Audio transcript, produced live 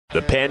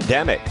the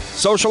pandemic,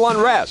 social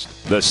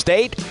unrest, the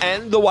state,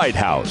 and the White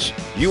House.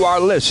 You are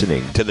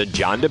listening to The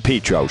John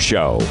DePetro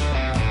Show.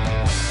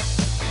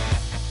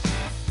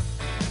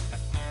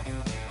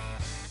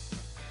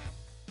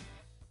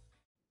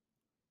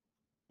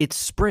 It's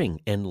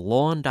spring, and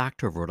Lawn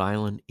Doctor of Rhode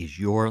Island is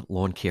your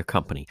lawn care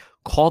company.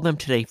 Call them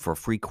today for a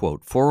free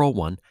quote,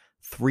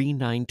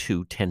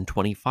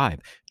 401-392-1025.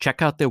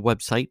 Check out their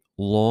website,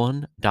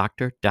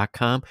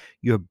 lawndoctor.com.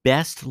 Your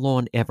best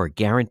lawn ever,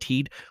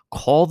 guaranteed.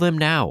 Call them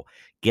now.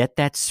 Get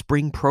that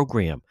spring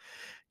program.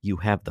 You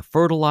have the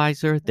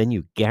fertilizer, then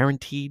you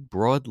guaranteed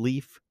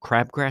broadleaf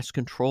crabgrass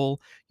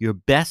control. Your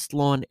best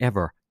lawn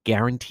ever,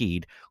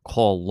 guaranteed.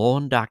 Call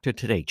Lawn Doctor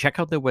today. Check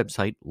out their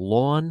website,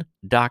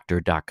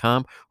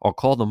 lawndoctor.com, or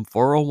call them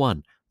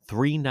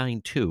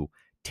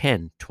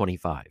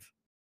 401-392-1025.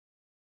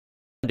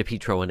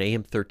 DePetro on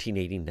AM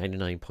 1380,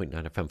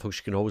 99.9 FM. Folks,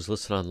 you can always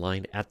listen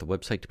online at the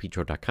website,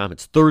 depetro.com.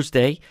 It's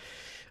Thursday.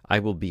 I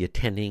will be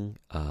attending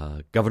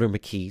Governor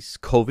McKee's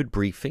COVID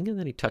briefing, and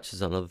then he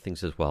touches on other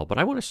things as well. But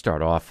I want to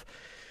start off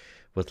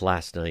with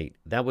last night.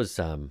 That was,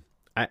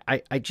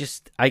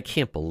 I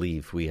can't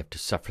believe we have to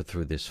suffer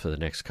through this for the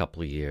next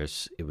couple of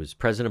years. It was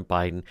President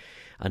Biden,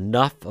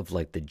 enough of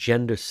like the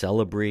gender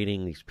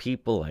celebrating these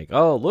people, like,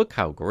 oh, look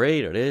how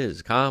great it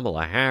is.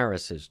 Kamala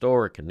Harris,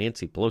 historic, and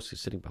Nancy Pelosi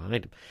sitting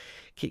behind him.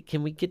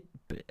 Can we get,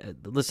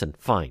 listen,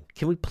 fine.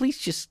 Can we please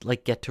just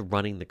like get to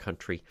running the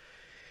country?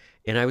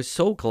 And I was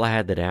so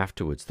glad that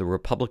afterwards the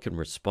Republican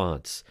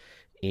response,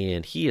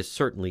 and he is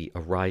certainly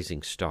a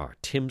rising star,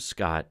 Tim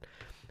Scott,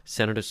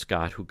 Senator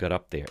Scott, who got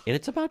up there. And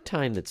it's about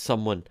time that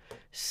someone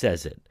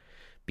says it,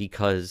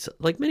 because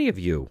like many of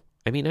you,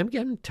 I mean, I'm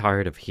getting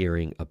tired of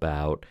hearing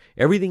about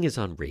everything is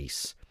on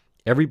race.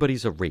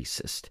 Everybody's a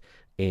racist.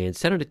 And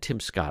Senator Tim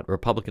Scott,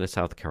 Republican of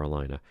South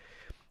Carolina,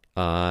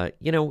 I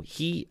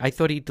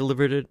thought he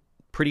delivered it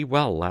pretty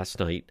well last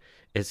night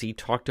as he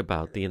talked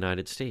about the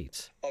United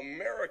States.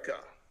 America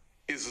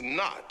is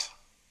not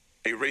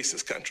a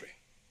racist country.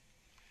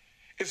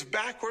 It's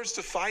backwards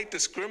to fight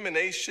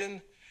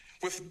discrimination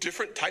with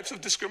different types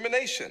of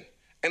discrimination.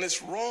 And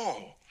it's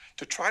wrong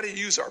to try to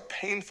use our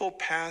painful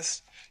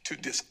past to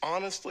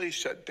dishonestly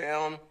shut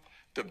down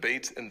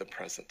debates in the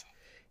present.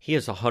 He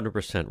is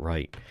 100%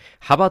 right.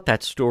 How about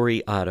that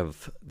story out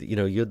of,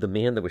 you're the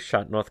man that was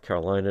shot in North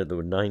Carolina. There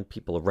were 9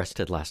 people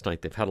arrested last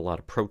night. They've had a lot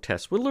of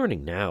protests. We're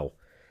learning now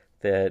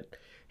that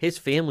his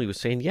family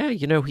was saying,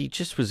 he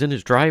just was in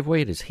his driveway,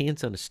 had his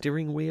hands on a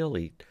steering wheel.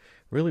 He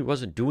really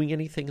wasn't doing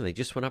anything. And they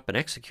just went up and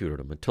executed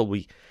him until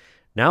we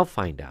now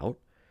find out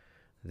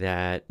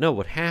that, no,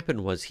 what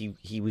happened was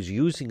he was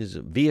using his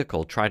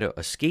vehicle, try to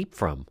escape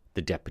from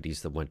the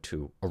deputies that went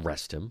to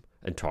arrest him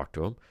and talk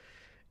to him.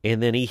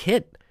 And then he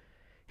hit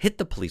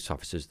the police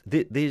officers.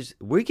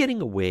 We're getting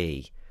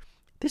away.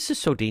 This is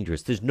so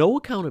dangerous. There's no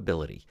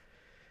accountability.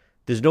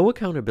 They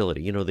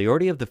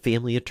already have the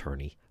family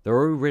attorney. They're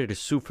already ready to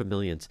sue for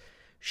millions.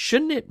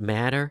 Shouldn't it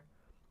matter,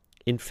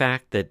 in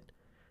fact, that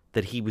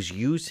he was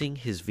using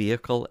his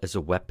vehicle as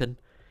a weapon?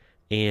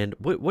 And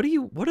what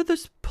are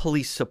the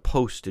police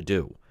supposed to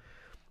do?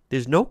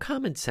 There's no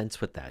common sense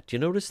with that. Do you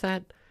notice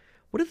that?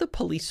 What are the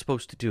police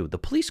supposed to do? The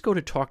police go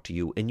to talk to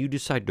you, and you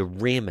decide to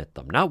ram at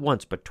them, not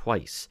once but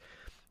twice.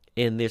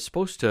 And they're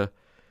supposed to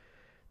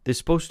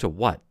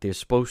what? They're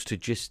supposed to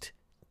just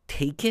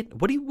take it?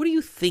 What do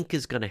you think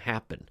is going to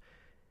happen?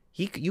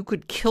 You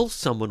could kill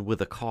someone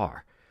with a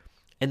car,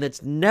 and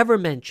that's never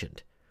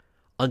mentioned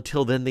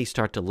until then they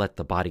start to let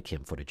the body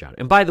cam footage out.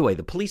 And by the way,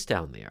 the police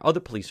down there, other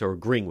police are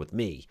agreeing with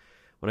me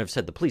when I've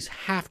said the police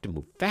have to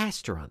move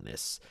faster on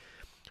this,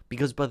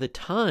 because by the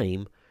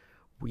time,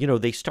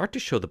 they start to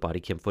show the body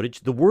cam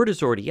footage, the word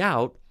is already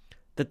out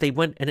that they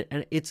went,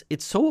 and it's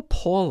so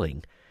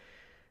appalling.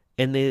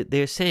 And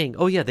they're saying,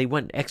 oh, yeah, they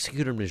went and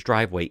executed him in his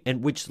driveway,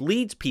 and which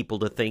leads people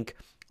to think,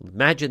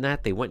 imagine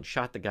that, they went and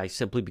shot the guy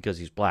simply because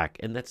he's black.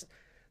 And that's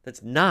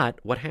not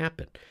what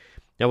happened.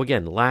 Now,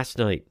 again, last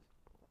night,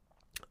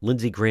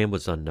 Lindsey Graham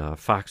was on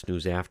Fox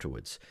News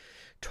afterwards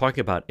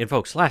talking about, and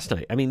folks, last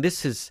night, I mean,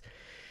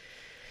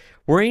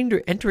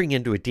 we're entering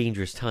into a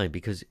dangerous time,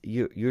 because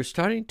you're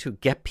starting to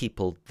get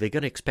people, they're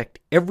going to expect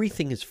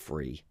everything is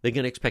free. They're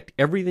going to expect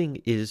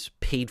everything is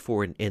paid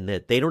for, and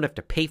that they don't have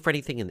to pay for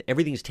anything, and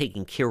everything is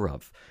taken care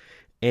of.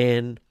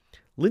 And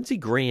Lindsey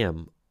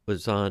Graham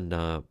was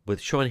on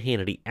with Sean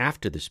Hannity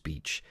after the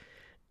speech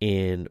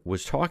and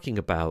was talking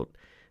about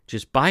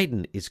just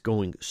Biden is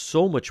going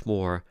so much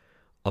more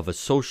of a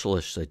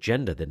socialist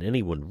agenda than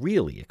anyone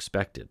really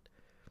expected.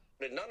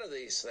 None of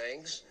these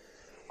things.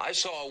 I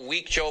saw a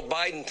weak Joe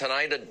Biden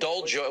tonight, a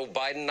dull Joe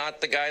Biden,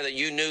 not the guy that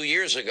you knew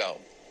years ago.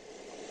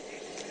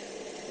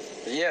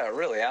 Yeah,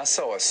 really, I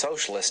saw a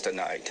socialist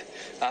tonight.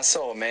 I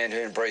saw a man who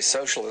embraced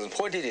socialism.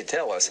 What did he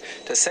tell us?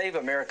 To save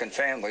American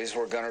families,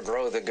 we're going to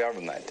grow the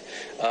government.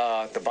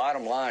 The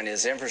bottom line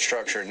is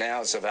infrastructure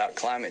now is about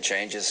climate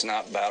change. It's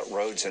not about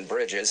roads and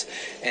bridges.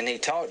 And he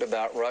talked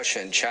about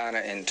Russia and China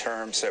in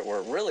terms that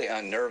were really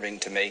unnerving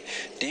to me.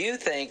 Do you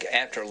think,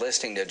 after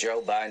listening to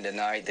Joe Biden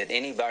tonight, that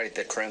anybody at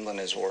the Kremlin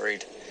is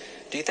worried?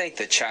 Do you think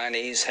the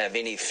Chinese have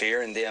any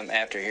fear in them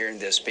after hearing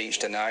this speech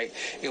tonight?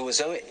 It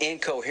was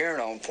incoherent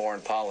on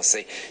foreign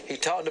policy. He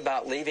talked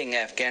about leaving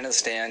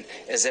Afghanistan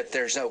as if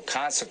there's no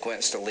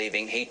consequence to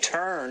leaving. He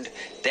turned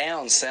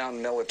down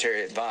sound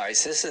military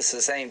advice. This is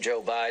the same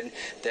Joe Biden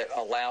that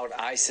allowed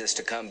ISIS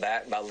to come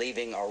back by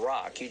leaving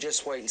Iraq. You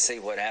just wait and see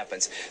what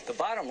happens. The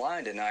bottom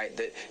line tonight,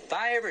 that if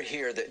I ever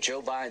hear that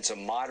Joe Biden's a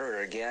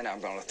moderate again,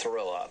 I'm going to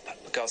throw up.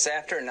 Because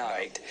after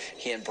tonight,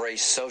 he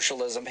embraced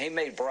socialism. He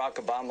made Barack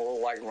Obama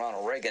look like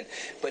Ronald Reagan.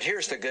 But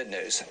here's the good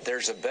news.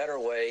 There's a better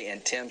way,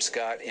 and Tim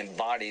Scott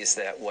embodies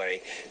that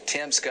way.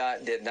 Tim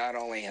Scott did not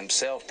only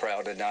himself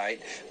proud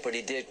tonight, but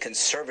he did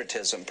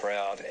conservatism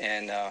proud.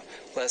 And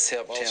let's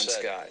help Tim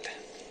Scott.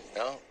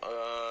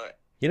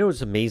 You know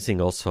what's amazing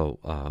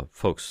also,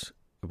 folks,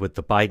 with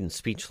the Biden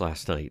speech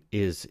last night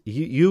is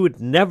you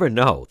would never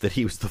know that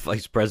he was the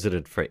vice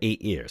president for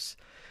 8 years.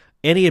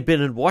 And he had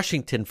been in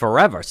Washington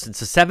forever, since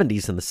the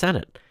 70s in the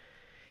Senate.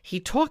 He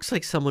talks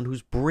like someone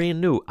who's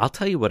brand new. I'll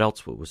tell you what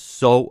else was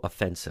so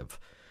offensive.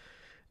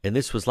 And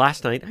this was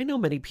last night. I know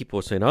many people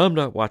are saying, I'm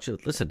not watching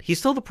it. Listen, he's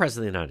still the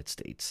president of the United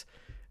States.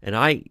 And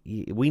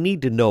we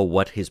need to know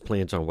what his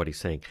plans are and what he's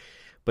saying.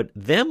 But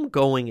them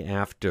going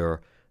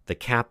after the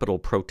Capitol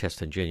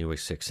protest on January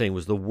 6th, saying it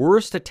was the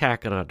worst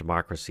attack on our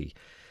democracy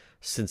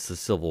since the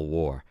Civil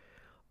War.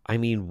 I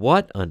mean,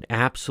 what an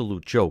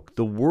absolute joke.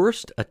 The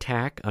worst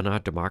attack on our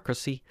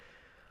democracy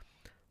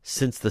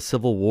since the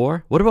Civil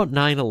War? What about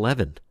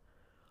 9/11?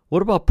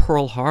 What about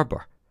Pearl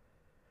Harbor?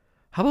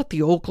 How about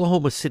the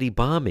Oklahoma City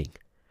bombing?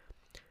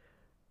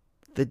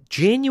 The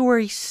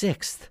January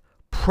 6th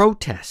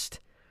protest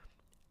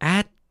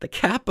at the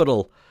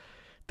Capitol.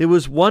 There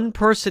was one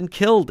person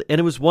killed, and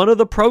it was one of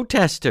the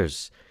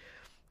protesters.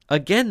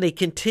 Again, they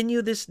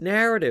continue this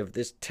narrative,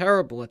 this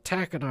terrible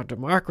attack on our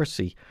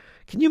democracy.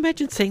 Can you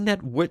imagine saying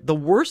that? The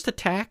worst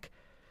attack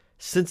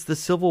since the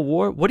Civil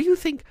War? What do you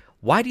think?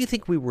 Why do you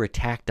think we were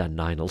attacked on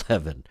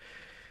 9/11?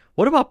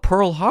 What about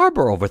Pearl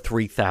Harbor? Over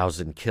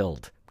 3,000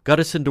 killed. Got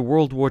us into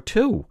World War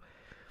II.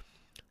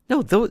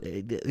 No,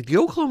 the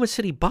Oklahoma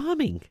City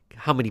bombing,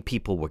 how many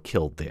people were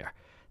killed there?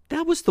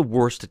 That was the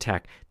worst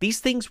attack. These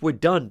things were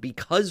done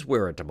because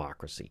we're a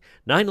democracy.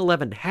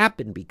 9/11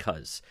 happened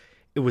because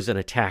it was an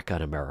attack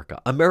on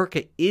America.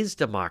 America is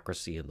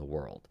democracy in the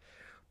world.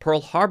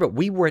 Pearl Harbor,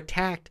 we were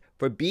attacked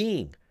for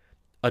being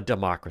a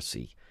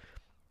democracy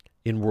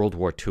in World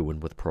War II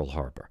and with Pearl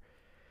Harbor.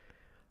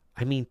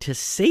 I mean, to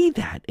say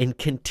that and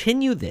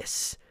continue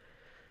this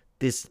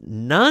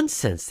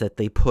nonsense that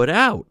they put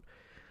out,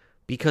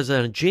 because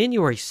on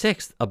January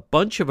 6th, a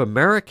bunch of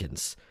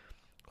Americans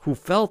who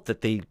felt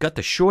that they got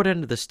the short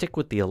end of the stick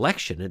with the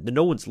election and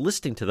no one's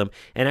listening to them,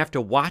 and after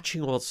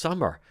watching all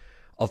summer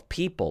of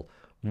people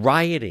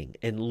rioting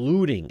and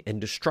looting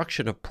and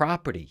destruction of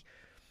property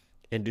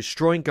and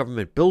destroying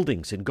government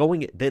buildings and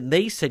then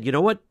they said, you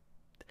know what?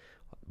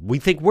 We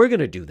think we're going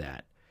to do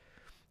that.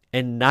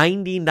 And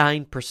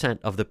 99%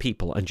 of the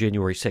people on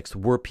January 6th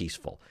were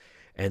peaceful.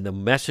 And the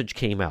message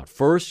came out.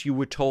 First, you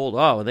were told,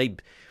 oh,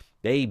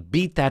 they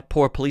beat that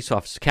poor police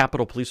officer,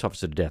 Capitol police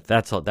officer, to death.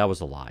 That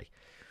was a lie.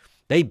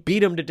 They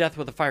beat him to death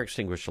with a fire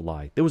extinguisher.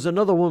 Lie. There was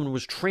another woman who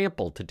was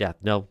trampled to death.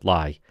 No,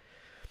 lie.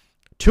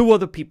 2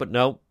 other people,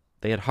 no,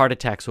 they had heart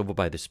attacks over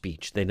by the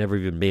speech. They never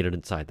even made it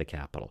inside the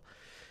Capitol.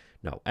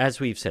 No, as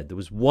we've said, there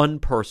was one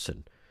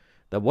person.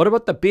 What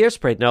about the beer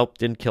spray? No,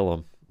 didn't kill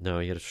him. No,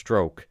 he had a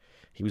stroke.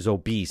 He was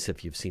obese,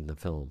 if you've seen the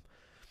film.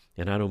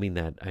 And I don't mean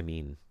that. I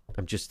mean,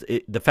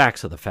 the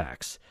facts are the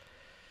facts.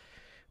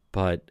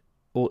 But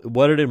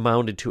what it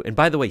amounted to, and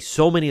by the way,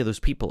 so many of those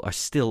people are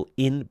still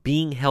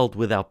being held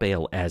without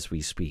bail as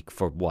we speak.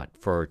 For what?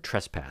 For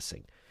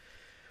trespassing.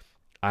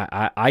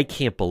 I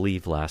can't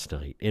believe last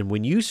night. And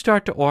when you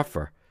start to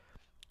offer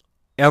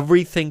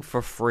everything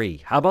for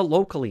free, how about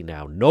locally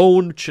now? No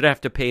one should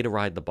have to pay to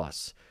ride the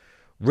bus.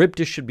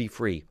 RIPTA should be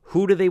free.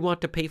 Who do they want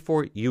to pay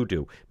for it? You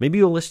do. Maybe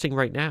you're listening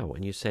right now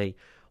and you say,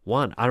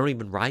 Juan, I don't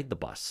even ride the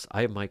bus.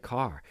 I have my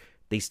car.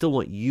 They still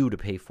want you to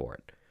pay for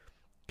it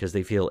because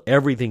they feel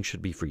everything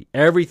should be free.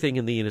 Everything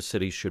in the inner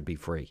cities should be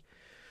free.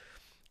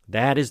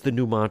 That is the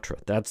new mantra.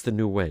 That's the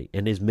new way.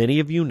 And as many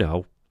of you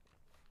know,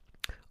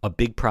 a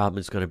big problem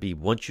is going to be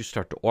once you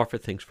start to offer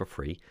things for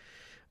free,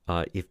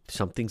 if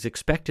something's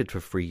expected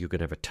for free, you're going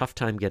to have a tough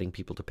time getting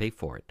people to pay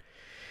for it.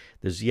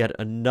 There's yet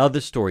another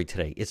story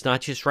today. It's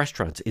not just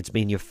restaurants. It's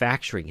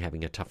manufacturing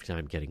having a tough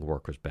time getting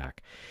workers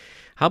back.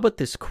 How about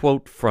this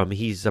quote from,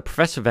 he's a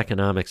professor of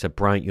economics at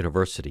Bryant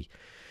University,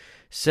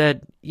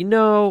 said,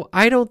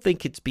 I don't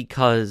think it's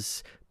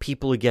because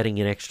people are getting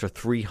an extra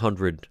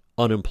 300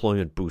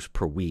 unemployment boost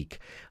per week.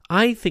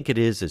 I think it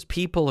is as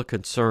people are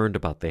concerned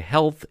about their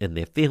health and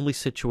their family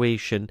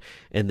situation,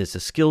 and there's a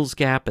skills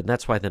gap, and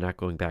that's why they're not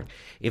going back.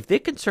 If they're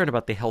concerned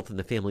about their health and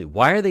their family,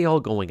 why are they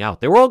all going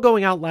out? They were all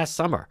going out last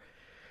summer.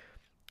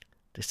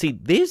 See,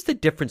 there's the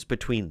difference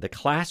between the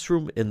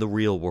classroom and the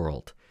real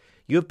world.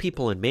 You have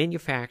people in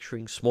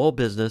manufacturing, small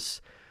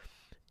business,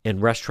 and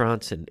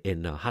restaurants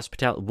and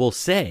hospitality will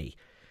say,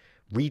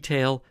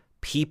 retail,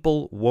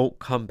 people won't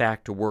come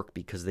back to work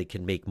because they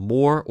can make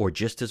more or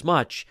just as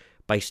much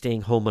by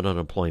staying home on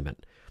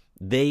unemployment.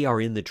 They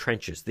are in the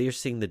trenches. They're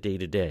seeing the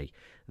day-to-day.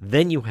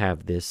 Then you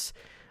have this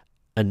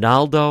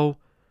Analdo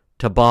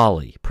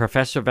Tabali,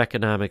 professor of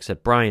economics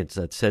at Bryant,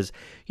 that says,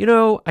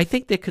 I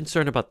think they're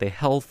concerned about their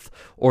health,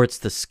 or it's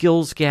the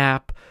skills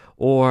gap,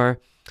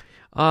 or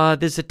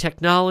there's a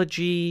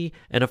technology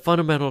and a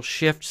fundamental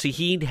shift. See,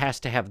 he has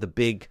to have the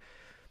big,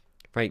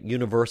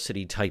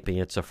 university-type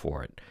answer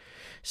for it.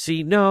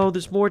 See, no,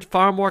 there's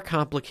far more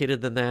complicated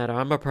than that.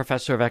 I'm a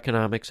professor of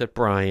economics at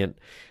Bryant,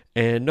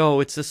 and no,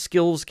 it's a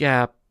skills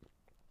gap,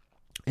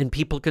 and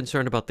people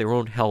concerned about their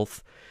own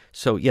health.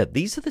 So, yeah,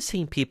 these are the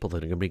same people that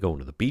are going to be going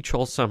to the beach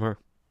all summer,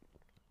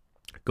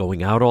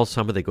 going out all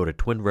summer. They go to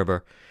Twin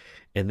River,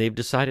 and they've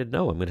decided,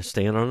 no, I'm going to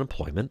stay on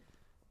unemployment.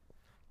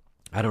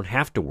 I don't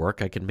have to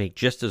work. I can make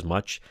just as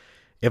much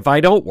if I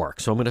don't work,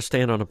 so I'm going to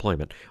stay on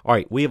unemployment. All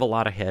right, we have a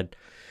lot ahead.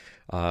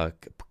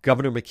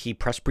 Governor McKee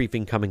press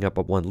briefing coming up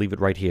at 1. Leave it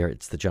right here.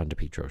 It's the John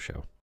DePetro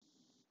Show.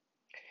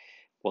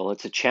 Well,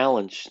 it's a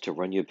challenge to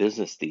run your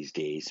business these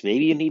days.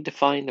 Maybe you need to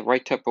find the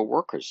right type of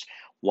workers.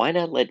 Why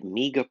not let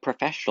MEGA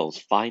Professionals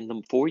find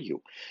them for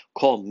you?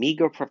 Call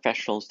MEGA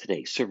Professionals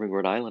today, serving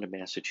Rhode Island and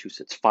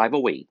Massachusetts,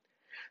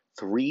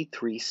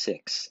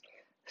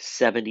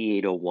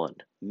 508-336-7801.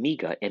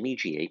 MEGA,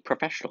 M-E-G-A,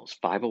 Professionals,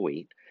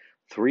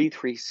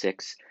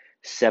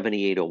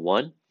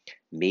 508-336-7801.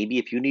 Maybe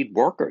if you need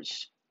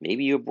workers,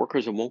 maybe you have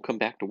workers that won't come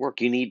back to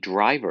work. You need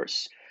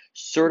drivers,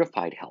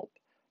 certified help,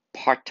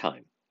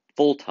 part-time,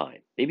 full-time,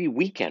 maybe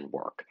weekend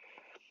work.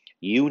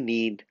 You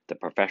need the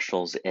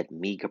professionals at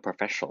MEGA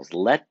Professionals.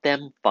 Let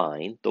them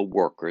find the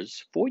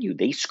workers for you.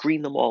 They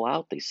screen them all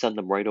out. They send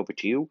them right over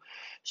to you.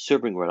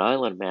 Serving Rhode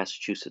Island,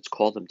 Massachusetts.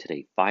 Call them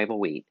today,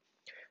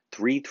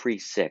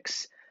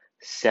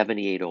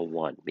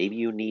 508-336-7801. Maybe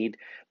you need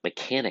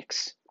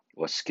mechanics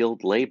or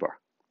skilled labor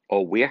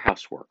or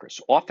warehouse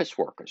workers, office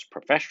workers,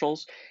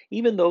 professionals,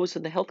 even those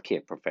in the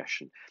healthcare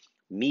profession.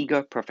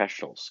 MEGA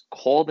Professionals.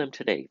 Call them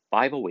today,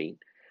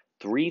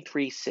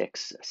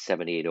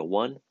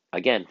 508-336-7801.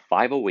 Again,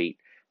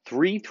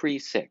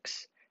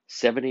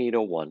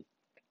 508-336-7801.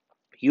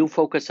 You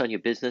focus on your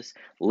business.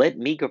 Let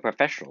MEGA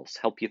Professionals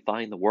help you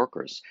find the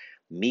workers.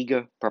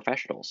 MEGA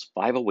Professionals,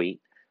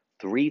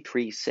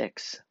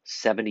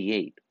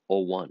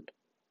 508-336-7801.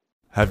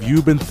 Have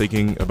you been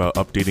thinking about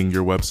updating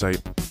your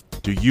website?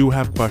 Do you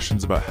have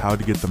questions about how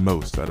to get the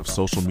most out of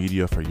social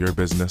media for your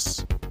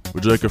business?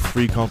 Would you like a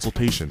free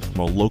consultation from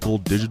a local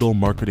digital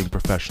marketing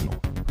professional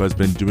who has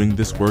been doing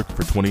this work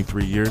for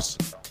 23 years?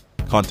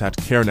 Contact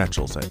Karen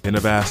Etchels at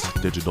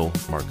Innovast Digital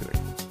Marketing.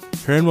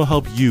 Karen will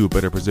help you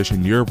better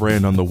position your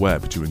brand on the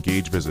web to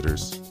engage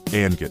visitors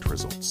and get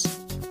results.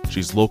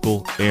 She's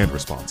local and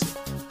responsive.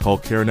 Call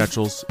Karen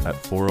Etchels at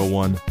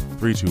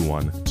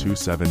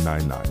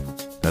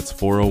 401-321-2799. That's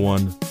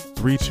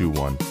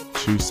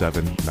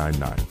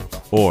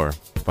 401-321-2799. Or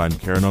find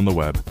Karen on the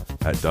web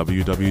at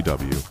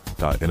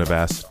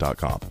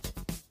www.innovast.com.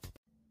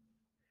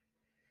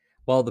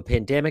 While the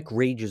pandemic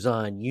rages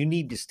on, you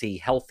need to stay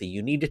healthy.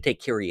 You need to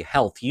take care of your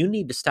health. You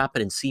need to stop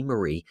in and see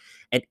Marie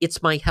at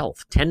It's My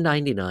Health,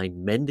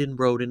 1099 Mendon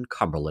Road in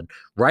Cumberland,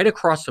 right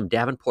across from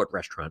Davenport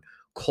Restaurant.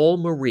 Call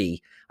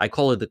Marie. I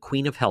call her the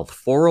Queen of Health,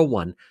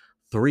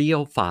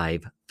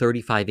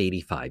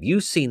 401-305-3585.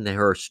 You've seen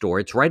her store.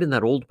 It's right in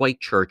that old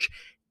white church.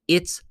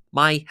 It's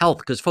My Health,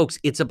 because, folks,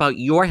 it's about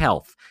your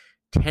health.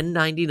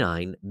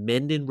 1099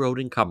 Mendon Road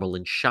in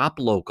Cumberland. Shop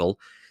local.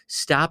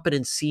 Stop it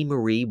and see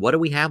Marie. What do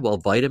we have? Well,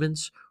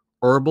 vitamins,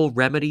 herbal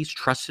remedies,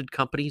 trusted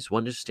companies who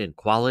understand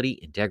quality,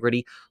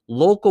 integrity,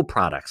 local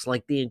products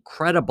like the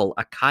incredible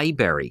acai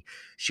berry.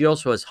 She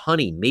also has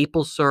honey,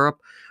 maple syrup.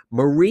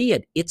 Marie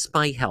at It's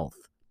My Health,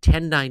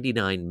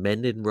 1099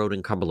 Mendon Road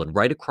in Cumberland,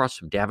 right across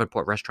from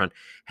Davenport Restaurant,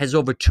 has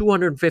over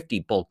 250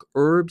 bulk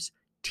herbs,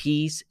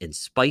 teas, and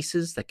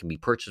spices that can be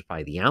purchased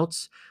by the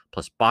ounce,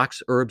 plus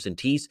box herbs and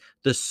teas.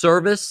 The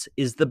service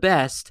is the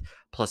best,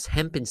 plus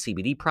hemp and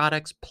CBD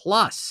products,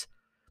 plus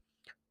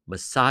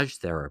massage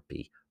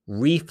therapy,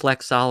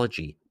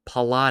 reflexology,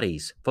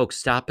 Pilates. Folks,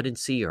 stop it and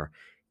see her.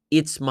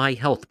 It's My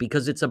Health,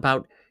 because it's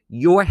about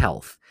your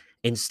health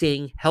and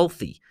staying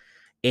healthy.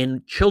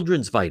 And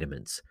children's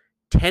vitamins,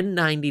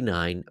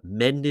 1099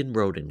 Mendon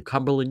Road in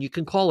Cumberland. You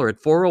can call her at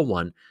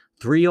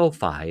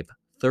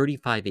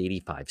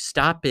 401-305-3585.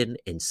 Stop in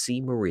and see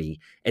Marie.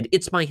 And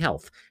It's My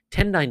Health,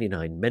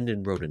 1099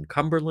 Mendon Road in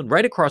Cumberland,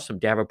 right across from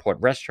Davenport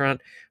Restaurant.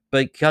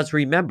 Because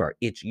remember,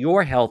 it's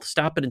your health.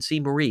 Stop in and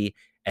see Marie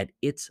at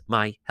It's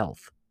My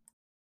Health.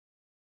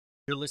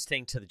 You're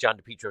listening to the John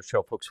DePetro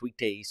Show, folks.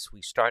 Weekdays,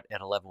 we start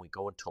at 11. We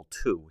go until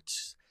 2.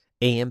 It's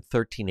AM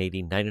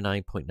 1380,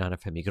 99.9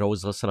 FM. You can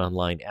always listen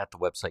online at the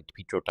website,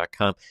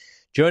 depetro.com.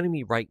 Joining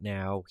me right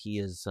now, he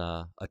is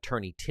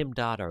attorney Tim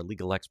Dodd, our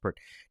legal expert.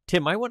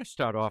 Tim, I want to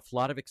start off, a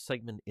lot of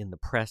excitement in the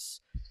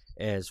press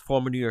as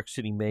former New York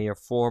City mayor,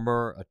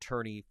 former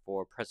attorney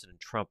for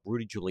President Trump,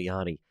 Rudy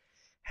Giuliani,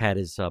 had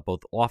his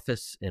both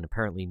office and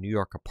apparently New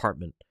York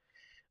apartment.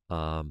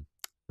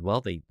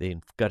 They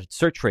got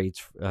search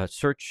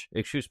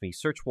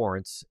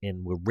warrants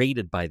and were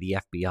raided by the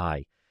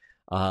FBI.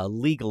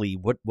 legally,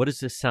 what does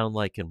this sound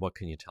like, and what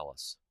can you tell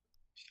us?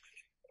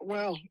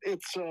 Well,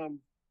 it's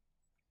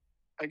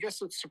I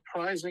guess it's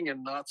surprising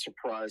and not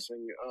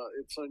surprising.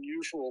 It's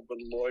unusual when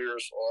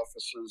lawyers'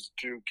 offices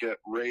do get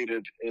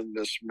raided in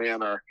this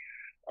manner.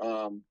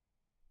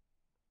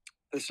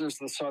 This is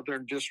the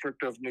Southern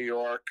District of New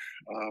York.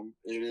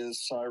 It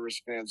is Cyrus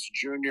Vance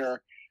Jr.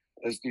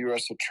 as the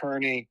U.S.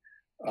 Attorney,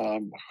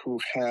 who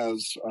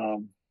has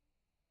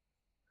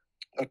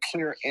a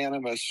clear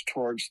animus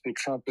towards the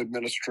Trump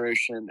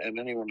administration and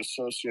anyone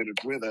associated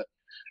with it.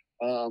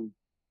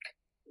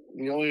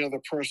 The only other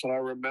person I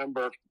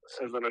remember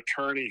as an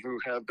attorney who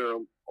had their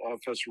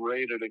office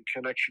raided in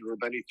connection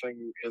with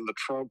anything in the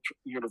Trump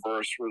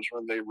universe was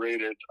when they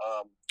raided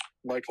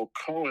Michael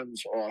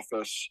Cohen's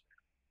office,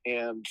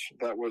 and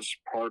that was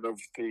part of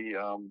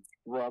the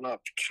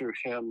run-up to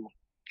him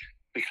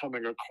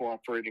becoming a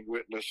cooperating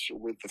witness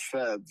with the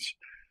feds.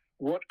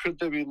 What could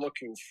they be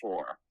looking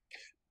for?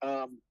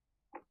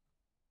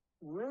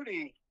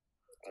 Rudy,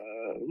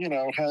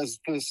 has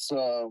this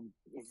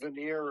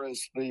veneer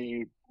as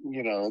the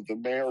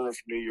mayor of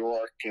New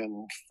York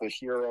and the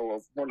hero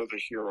of one of the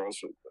heroes.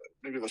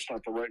 Maybe that's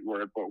not the right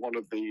word, but one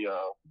of the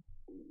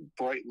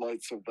bright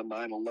lights of the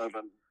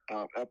 9/11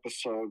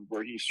 episode,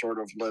 where he sort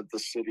of led the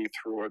city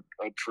through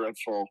a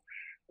dreadful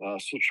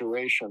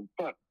situation.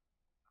 But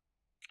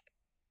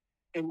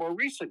in more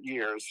recent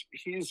years,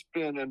 he's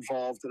been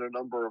involved in a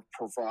number of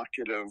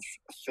provocative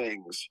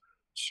things.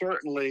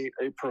 Certainly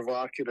a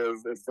provocative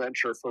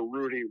adventure for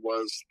Rudy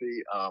was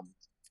the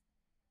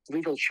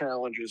legal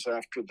challenges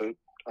after the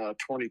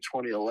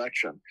 2020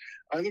 election.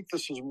 I think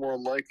this is more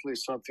likely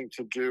something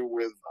to do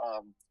with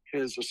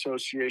his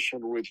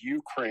association with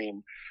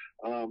Ukraine.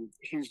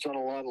 He's done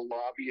a lot of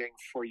lobbying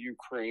for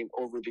Ukraine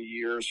over the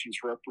years.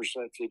 He's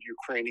represented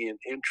Ukrainian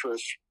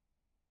interests.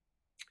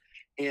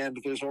 And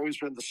there's always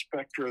been the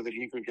specter that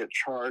he could get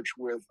charged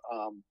with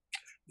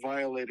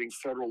violating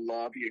federal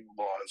lobbying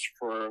laws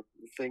for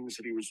things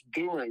that he was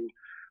doing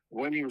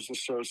when he was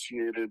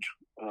associated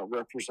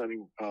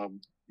representing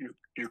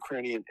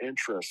Ukrainian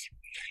interests.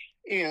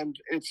 And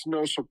it's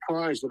no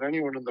surprise that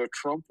anyone in the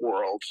Trump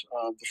world,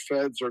 the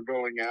feds are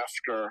going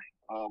after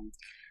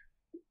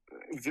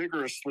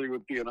vigorously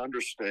would be an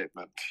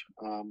understatement.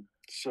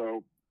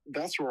 So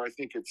that's where I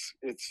think it's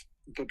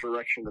the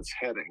direction it's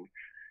heading.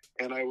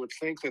 And I would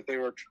think that they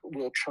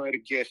will try to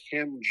get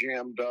him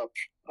jammed up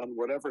on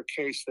whatever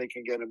case they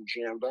can get him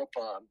jammed up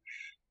on,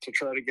 to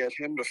try to get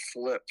him to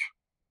flip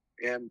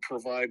and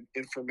provide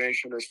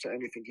information as to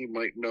anything he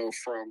might know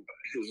from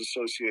his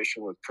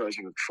association with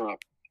President Trump.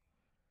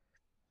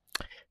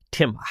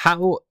 Tim,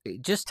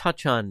 just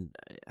touch on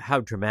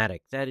how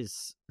dramatic that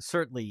is.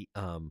 Certainly,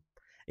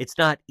 it's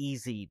not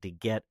easy to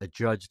get a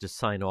judge to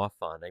sign off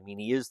on. I mean,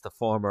 he is the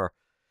former,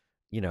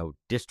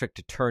 district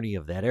attorney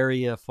of that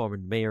area, former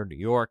mayor of New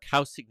York.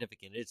 How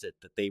significant is it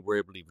that they were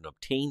able to even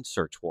obtain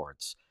search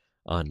warrants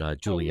on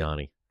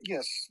Giuliani?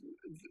 Yes,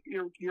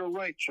 you're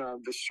right,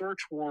 John. The search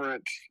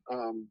warrant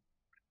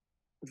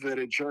that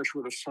a judge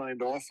would have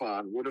signed off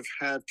on would have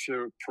had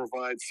to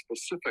provide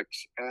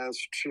specifics as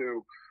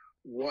to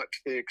what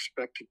they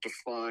expected to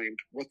find,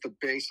 what the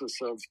basis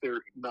of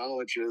their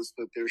knowledge is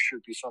that there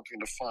should be something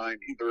to find,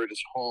 either at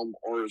his home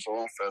or his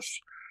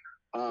office.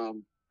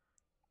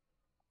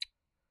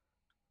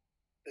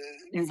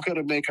 You've got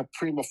to make a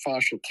prima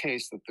facie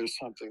case that there's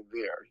something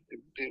there.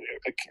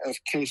 A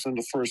case in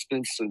the first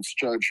instance,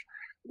 Judge,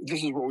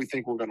 this is what we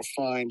think we're going to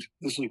find.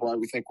 This is why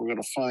we think we're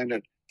going to find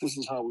it. This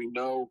is how we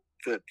know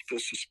that the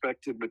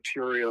suspected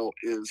material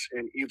is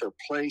in either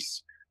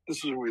place.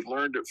 This is where we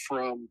learned it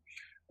from.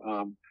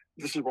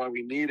 This is why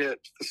we need it.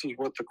 This is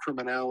what the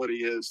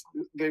criminality is.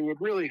 They would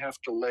really have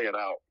to lay it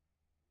out.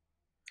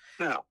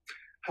 Now,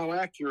 how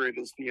accurate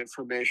is the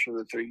information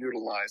that they're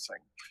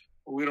utilizing?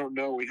 We don't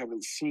know. We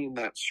haven't seen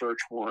that search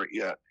warrant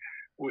yet.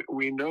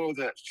 We know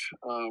that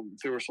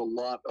there was a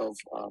lot of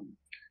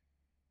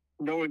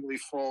knowingly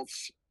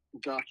false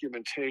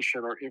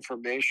documentation or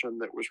information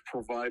that was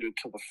provided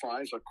to the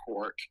FISA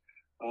court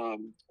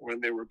when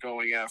they were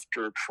going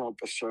after Trump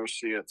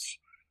associates.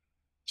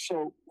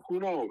 So who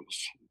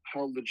knows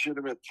how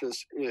legitimate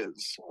this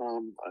is?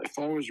 If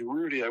I was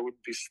Rudy, I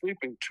wouldn't be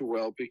sleeping too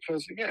well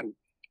because, again,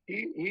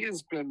 he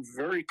has been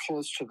very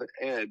close to the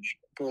edge,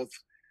 both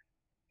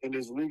in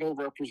his legal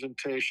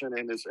representation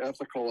and his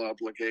ethical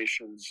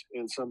obligations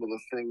in some of the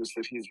things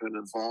that he's been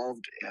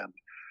involved in.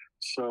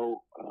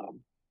 So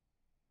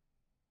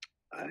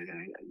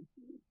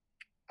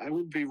I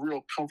would be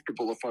real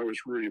comfortable if I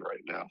was Rudy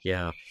right now.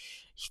 Yeah.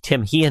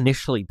 Tim, he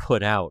initially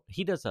put out,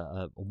 he does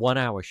a 1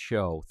 hour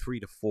show, 3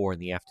 to 4 in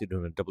the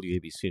afternoon on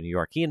WABC New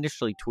York. He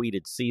initially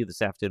tweeted, "See you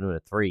this afternoon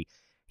at 3."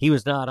 He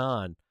was not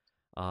on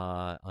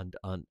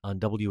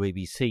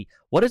WABC.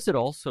 What does it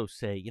also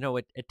say?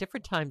 At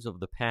different times over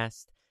the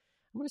past,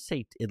 I'm going to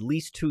say at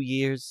least 2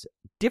 years,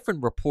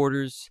 different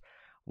reporters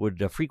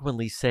would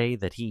frequently say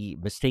that he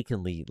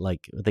mistakenly,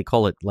 like they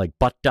call it, like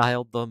butt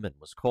dialed them and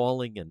was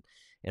calling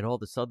and all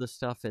this other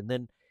stuff. And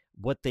then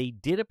what they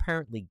did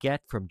apparently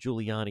get from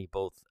Giuliani,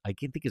 both I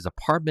think his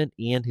apartment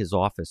and his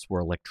office, were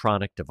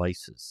electronic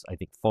devices. I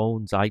think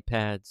phones,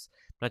 iPads.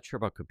 Not sure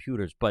about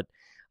computers, but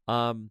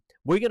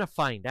we're going to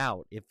find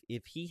out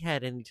if he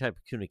had any type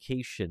of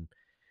communication.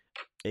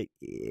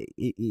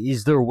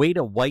 Is there a way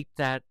to wipe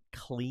that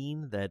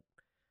clean? That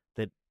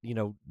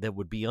that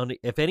would be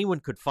if anyone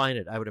could find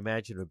it, I would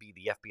imagine it would be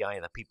the FBI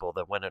and the people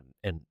that went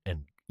and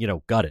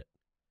got it.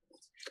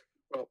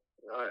 Well,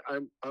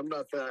 I'm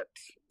not that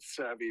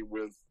savvy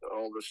with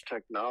all this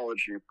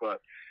technology, but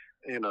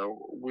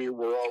we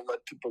were all led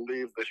to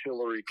believe that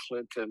Hillary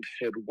Clinton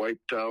had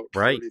wiped out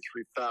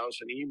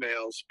 33,000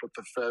 emails, but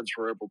the feds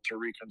were able to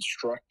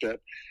reconstruct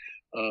it.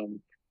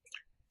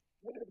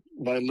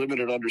 My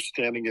limited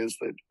understanding is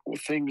that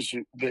things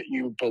that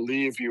you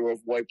believe you have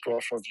wiped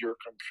off of your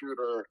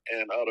computer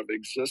and out of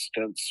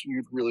existence,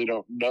 you really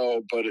don't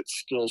know, but it's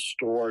still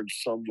stored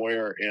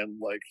somewhere in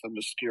like the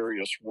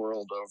mysterious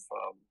world of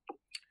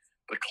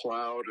the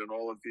cloud and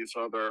all of these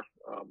other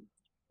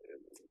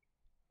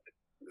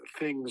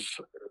things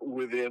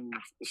within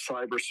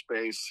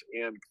cyberspace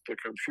and the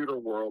computer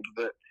world,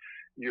 that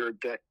your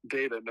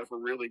data never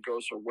really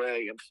goes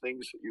away, and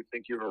things that you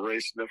think you've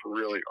erased never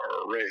really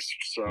are erased.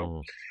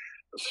 So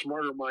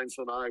smarter minds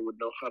than I would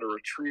know how to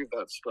retrieve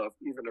that stuff,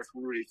 even if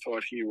Rudy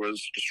thought he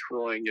was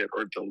destroying it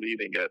or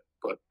deleting it.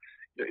 But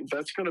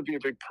that's going to be a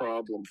big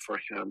problem for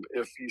him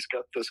if he's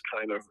got this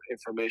kind of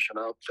information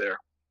out there.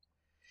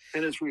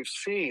 And as we've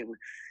seen,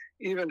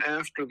 even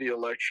after the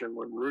election,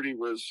 when Rudy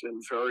was in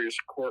various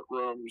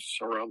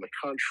courtrooms around the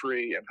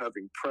country and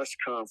having press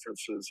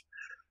conferences,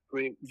 I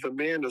mean, the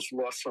man has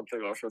lost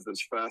something off of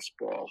his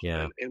fastball,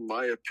 in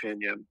my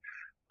opinion.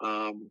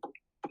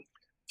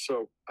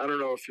 So I don't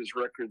know if his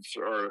records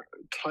are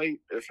tight,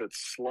 if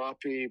it's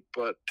sloppy,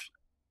 but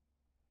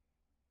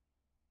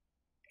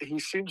he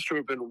seems to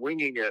have been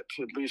winging it,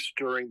 at least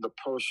during the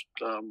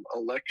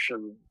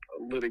post-election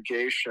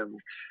litigation,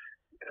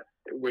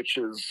 which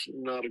is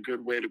not a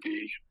good way to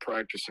be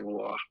practicing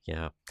law.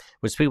 Yeah.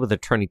 We're speaking with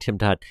attorney Tim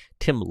Dodd.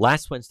 Tim,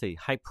 last Wednesday,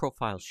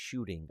 high-profile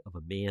shooting of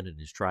a man in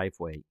his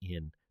driveway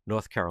in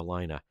North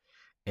Carolina.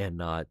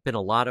 And been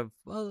a lot of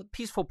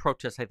peaceful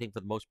protests, I think, for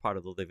the most part,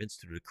 although they've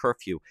instituted a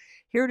curfew.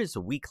 Here it is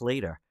a week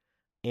later,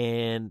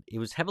 and it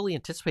was heavily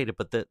anticipated,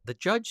 but the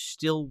judge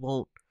still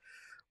won't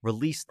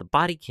release the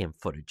body cam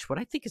footage. What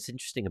I think is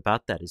interesting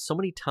about that is so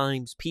many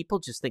times people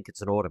just think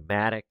it's an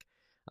automatic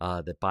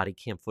that body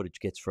cam footage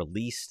gets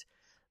released.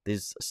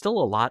 There's still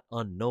a lot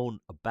unknown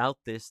about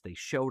this. They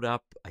showed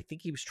up. I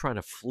think he was trying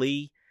to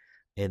flee,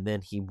 and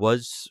then he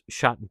was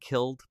shot and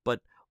killed.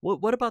 But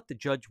what about the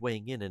judge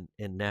weighing in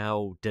and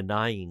now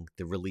denying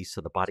the release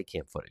of the body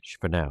cam footage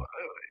for now?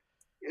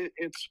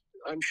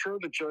 I'm sure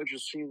the judge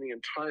has seen the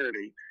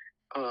entirety.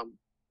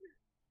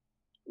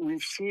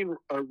 We've seen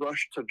a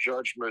rush to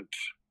judgment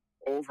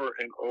over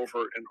and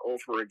over and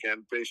over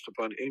again based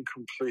upon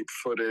incomplete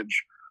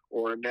footage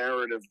or a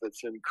narrative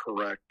that's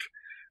incorrect.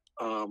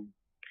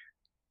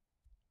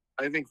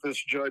 I think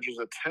this judge is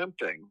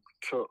attempting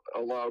to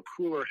allow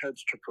cooler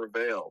heads to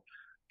prevail,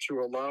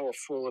 to allow a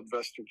full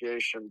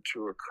investigation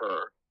to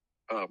occur,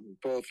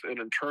 both an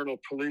internal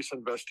police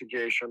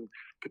investigation,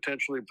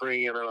 potentially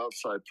bringing in an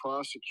outside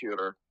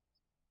prosecutor,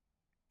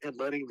 and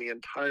letting the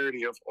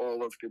entirety of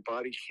all of the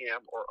body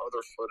cam or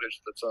other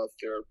footage that's out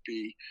there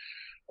be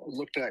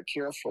looked at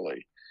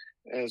carefully.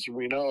 As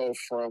we know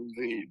from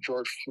the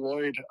George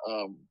Floyd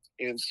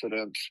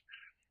incident,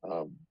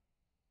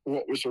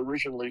 what was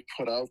originally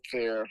put out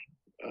there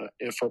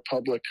for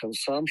public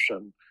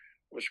consumption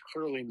was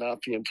clearly not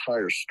the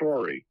entire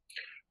story.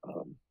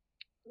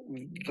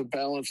 The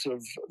balance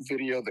of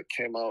video that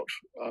came out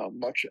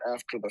much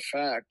after the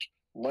fact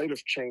might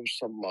have changed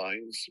some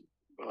minds,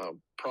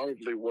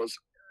 probably was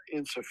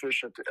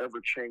insufficient to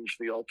ever change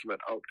the ultimate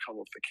outcome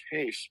of the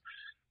case.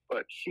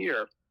 But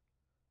here,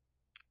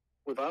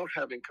 without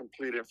having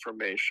complete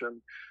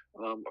information,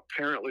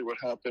 apparently what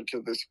happened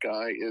to this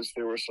guy is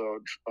there was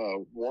a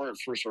warrant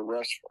for his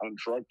arrest on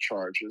drug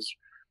charges.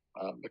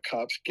 The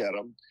cops get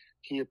him.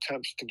 He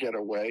attempts to get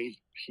away.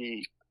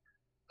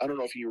 I don't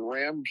know if he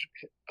rammed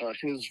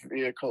his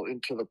vehicle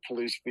into the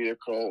police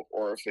vehicle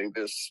or if they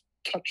just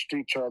touched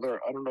each other.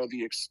 I don't know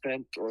the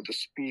extent or the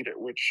speed at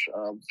which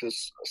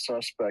this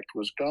suspect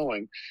was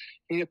going.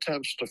 He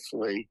attempts to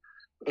flee.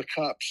 The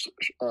cops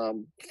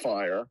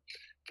fire.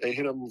 They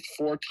hit him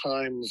 4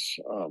 times,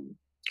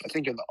 I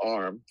think, in the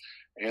arm.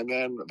 And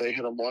then they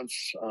hit him once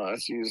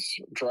as he's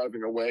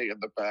driving away in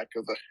the back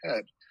of the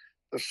head.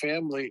 The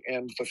family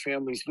and the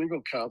family's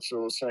legal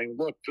counsel is saying,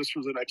 look, this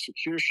was an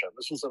execution.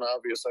 This was an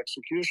obvious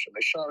execution.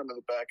 They shot him in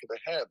the back of the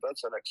head.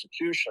 That's an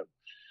execution.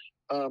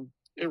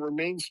 It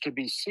remains to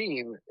be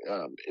seen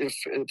if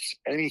it's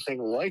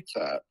anything like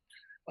that.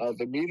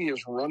 The media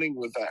is running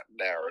with that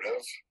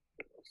narrative.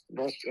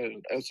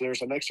 As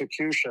there's an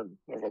execution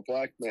of a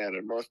black man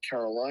in North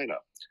Carolina.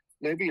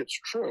 Maybe it's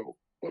true,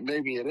 but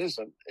maybe it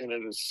isn't. And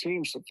it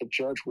seems that the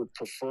judge would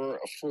prefer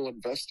a full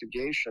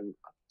investigation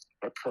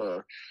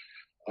occur.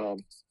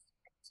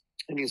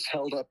 and he's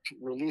held up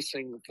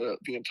releasing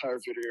the entire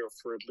video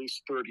for at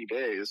least 30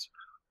 days,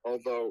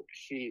 although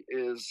he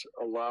is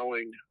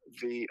allowing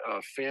the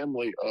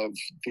family of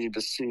the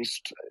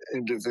deceased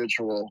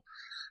individual,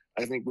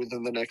 I think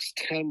within the next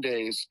 10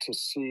 days, to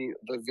see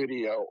the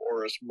video,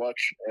 or as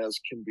much as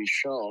can be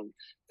shown.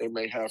 They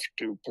may have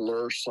to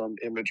blur some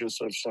images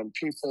of some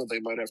people.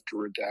 They might have to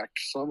redact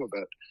some of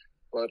it.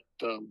 But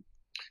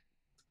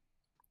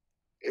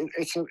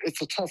it's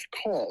a tough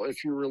call.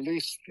 If you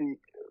release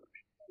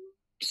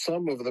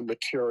some of the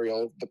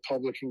material, the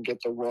public can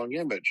get the wrong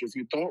image. If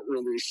you don't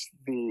release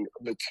the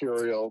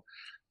material,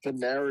 the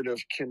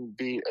narrative can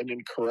be an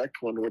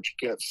incorrect one, which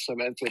gets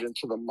cemented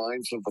into the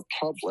minds of the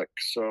public.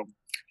 So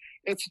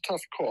it's a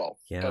tough call,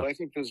 but I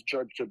think this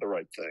judge did the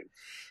right thing.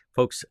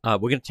 Folks, we're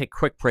going to take a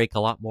quick break. A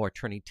lot more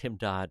Attorney Tim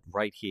Dodd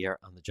right here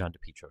on the John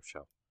DePetro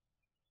Show.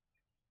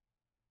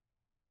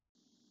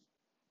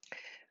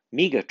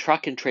 MEGA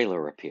Truck and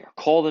Trailer Repair.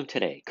 Call them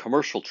today.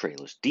 Commercial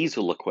trailers,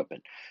 diesel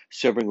equipment,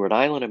 serving Rhode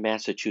Island and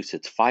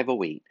Massachusetts.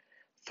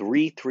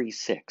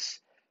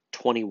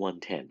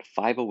 508-336-2110.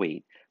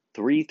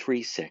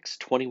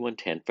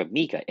 508-336-2110 for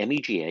MEGA,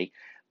 MEGA,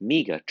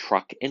 MEGA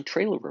Truck and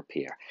Trailer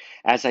Repair.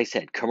 As I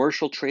said,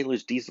 commercial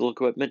trailers, diesel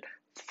equipment,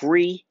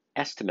 free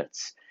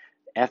estimates,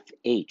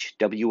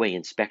 FHWA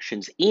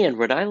inspections, and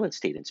Rhode Island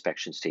State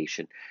Inspection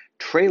Station,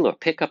 trailer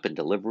pickup and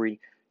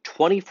delivery,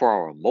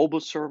 24-hour mobile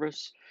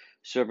service,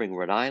 serving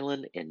Rhode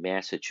Island and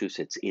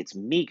Massachusetts. It's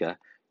MEGA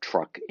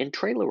Truck and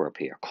Trailer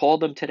Repair. Call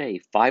them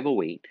today,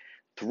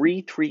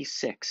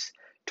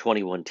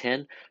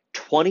 508-336-2110,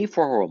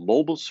 24-hour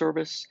mobile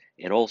service,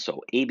 and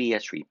also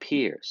ABS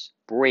repairs,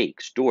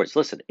 brakes, doors.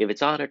 Listen, if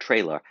it's on a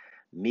trailer,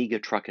 MEGA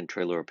Truck and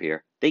Trailer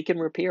Repair, they can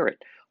repair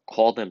it.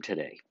 Call them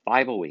today,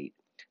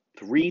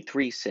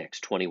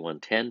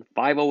 508-336-2110,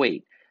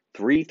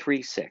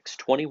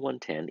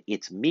 508-336-2110.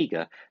 It's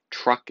MEGA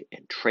Truck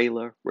and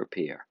Trailer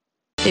Repair.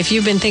 If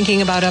you've been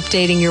thinking about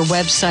updating your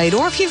website,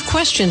 or if you have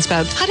questions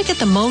about how to get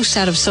the most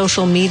out of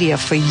social media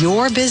for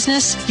your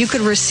business, you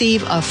could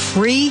receive a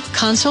free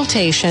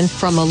consultation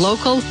from a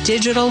local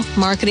digital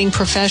marketing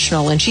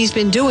professional, and she's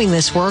been doing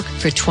this work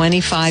for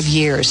 25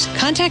 years.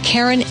 Contact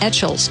Karen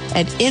Etchels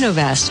at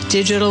Innovast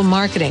Digital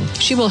Marketing.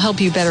 She will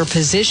help you better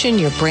position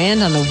your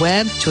brand on the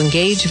web to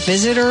engage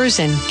visitors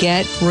and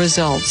get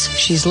results.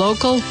 She's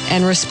local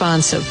and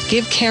responsive.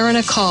 Give Karen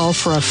a call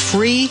for a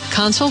free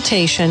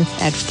consultation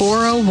at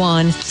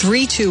 401-321-2799.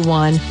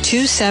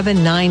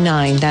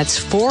 That's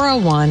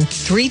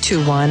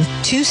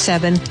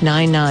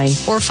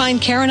 401-321-2799. Or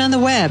find Karen on the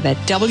web at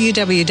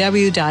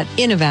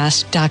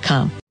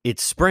www.innovast.com.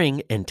 It's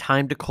spring and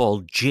time to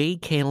call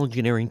JK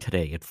Engineering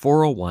today at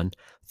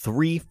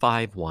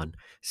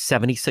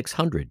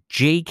 401-351-7600.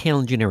 JK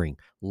Engineering,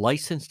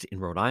 licensed in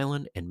Rhode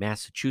Island and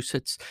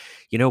Massachusetts.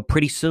 You know,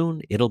 pretty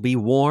soon it'll be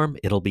warm,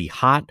 it'll be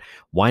hot.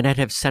 Why not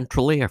have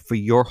central air for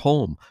your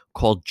home?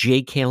 Call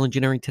JK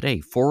Engineering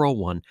today,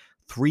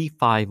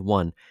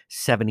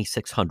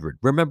 401-351-7600.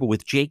 Remember,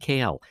 with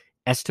JKL,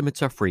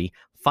 estimates are free.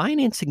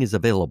 Financing is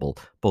available,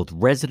 both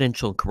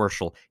residential and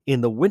commercial. In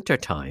the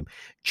wintertime,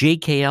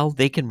 JKL,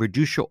 they can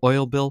reduce your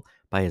oil bill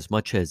by as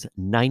much as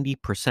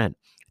 90%.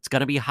 It's going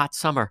to be a hot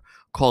summer.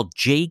 Call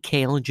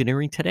JKL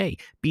Engineering today.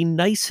 Be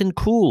nice and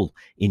cool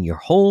in your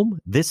home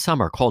this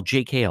summer. Call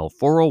JKL,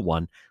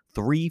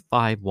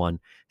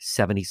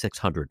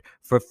 401-351-7600.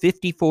 For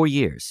 54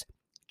 years,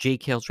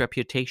 JKL's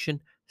reputation,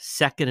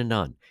 second to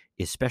none,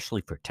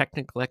 especially for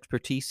technical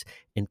expertise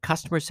and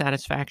customer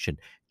satisfaction.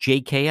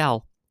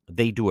 JKL,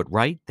 they do it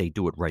right. They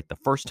do it right the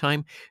first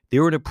time.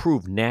 They're an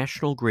approved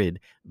National Grid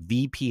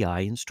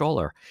VPI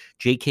installer.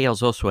 JKL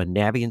is also a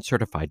Navient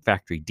certified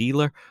factory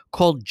dealer.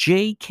 Call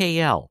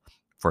JKL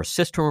for a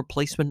system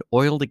replacement,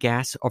 oil to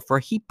gas, or for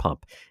a heat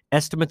pump.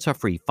 Estimates are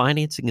free.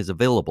 Financing is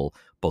available,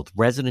 both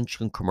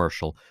residential and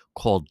commercial.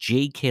 Call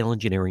JKL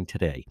Engineering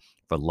today.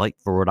 For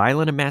Rhode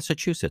Island and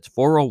Massachusetts,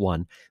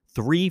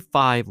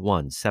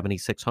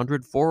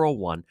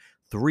 401-351-7600,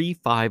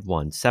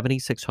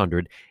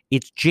 401-351-7600.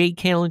 It's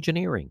JKL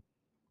Engineering.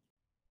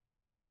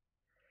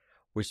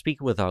 We're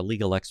speaking with our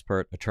legal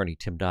expert, Attorney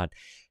Tim Dodd.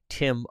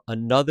 Tim,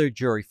 another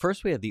jury.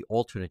 First, we had the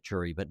alternate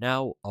jury, but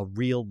now a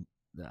real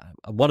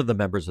one of the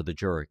members of the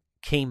jury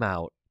came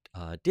out,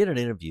 did an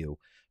interview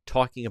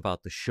talking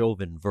about the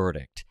Chauvin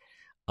verdict.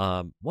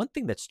 One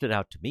thing that stood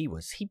out to me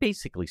was he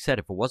basically said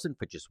if it wasn't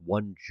for just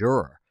one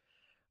juror,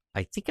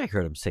 I think I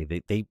heard him say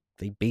they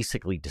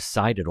basically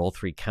decided all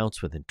three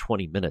counts within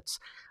 20 minutes.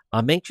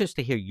 I'm anxious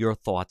to hear your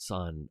thoughts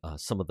on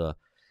some of the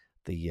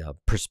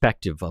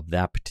perspective of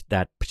that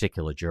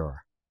particular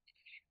juror.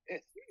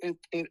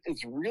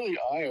 It's really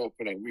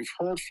eye-opening. We've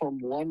heard from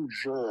one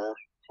juror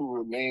who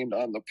remained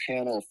on the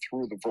panel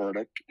through the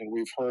verdict, and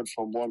we've heard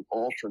from one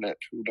alternate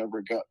who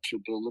never got to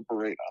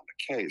deliberate on the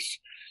case.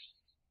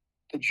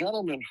 The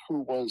gentleman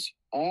who was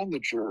on the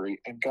jury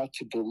and got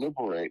to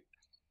deliberate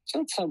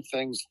said some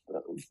things,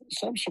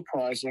 some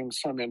surprising,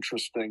 some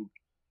interesting.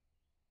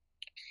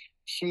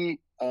 He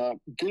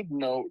did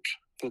note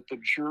that the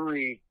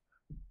jury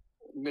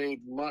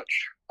made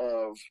much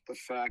of the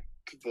fact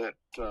that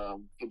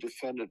the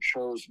defendant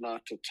chose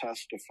not to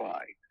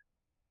testify.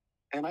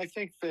 And I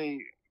think they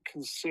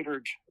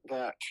considered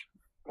that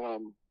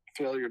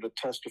failure to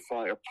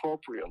testify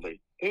appropriately.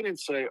 They didn't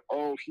say,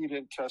 oh, he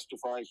didn't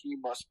testify, he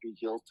must be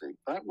guilty.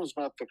 That was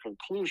not the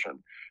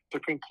conclusion. The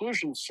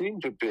conclusion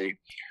seemed to be,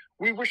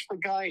 we wish the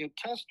guy had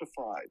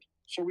testified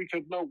so we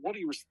could know what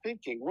he was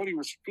thinking, what he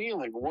was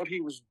feeling, what he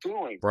was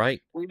doing.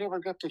 Right. We never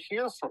got to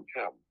hear from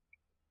him.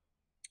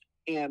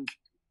 And,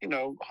 you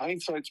know,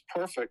 hindsight's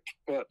perfect,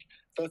 but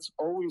that's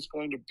always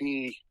going to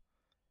be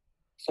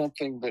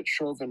something that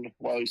Chauvin,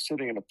 while he's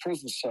sitting in a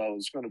prison cell,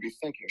 is going to be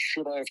thinking,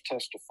 should I have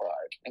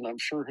testified? And I'm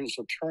sure his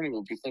attorney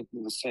will be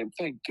thinking the same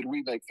thing. Did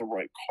we make the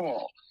right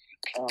call?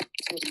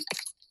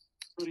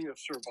 Could he have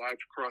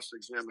survived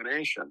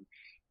cross-examination?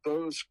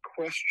 Those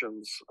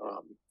questions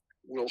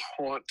will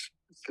haunt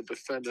the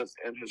defendant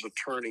and his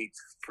attorney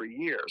for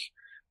years.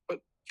 But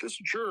this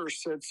juror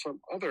said some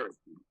other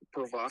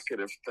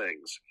provocative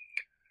things.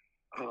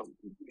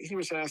 He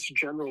was asked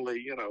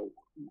generally, you know,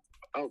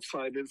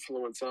 outside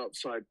influence,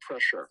 outside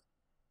pressure.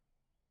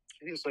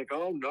 And he's like,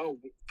 oh no,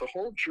 the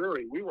whole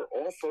jury, we were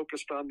all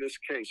focused on this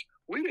case.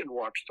 We didn't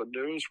watch the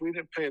news. We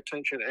didn't pay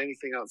attention to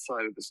anything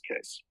outside of this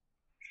case.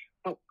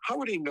 Well, how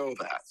would he know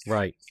that?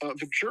 Right.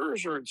 The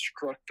jurors are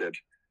instructed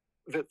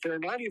that they're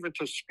not even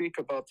to speak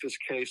about this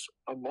case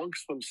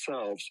amongst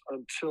themselves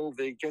until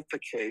they get the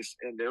case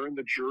and they're in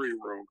the jury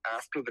room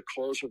after the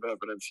close of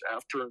evidence,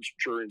 after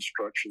jury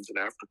instructions, and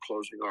after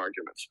closing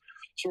arguments.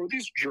 So are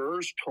these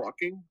jurors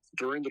talking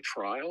during the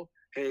trial?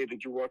 Hey,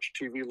 did you watch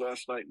TV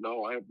last night?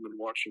 No, I haven't been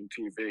watching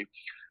TV.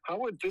 How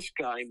would this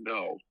guy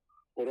know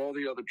what all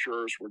the other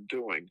jurors were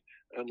doing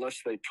unless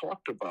they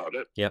talked about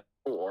it? Yep.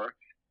 Or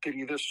did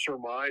he just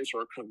surmise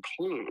or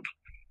conclude?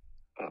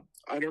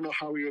 I don't know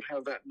how he would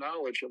have that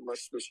knowledge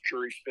unless this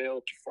jury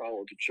failed to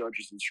follow the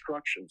judge's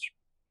instructions.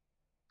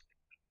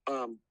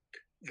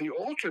 The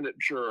alternate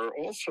juror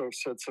also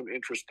said some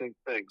interesting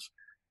things.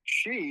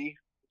 She,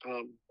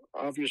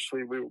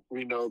 obviously,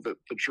 we know that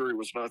the jury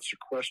was not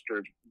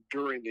sequestered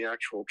during the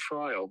actual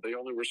trial. They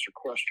only were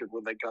sequestered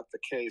when they got the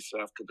case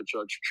after the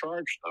judge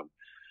charged them.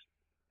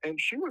 And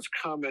she was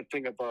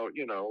commenting about,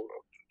 you know,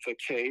 the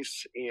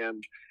case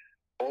and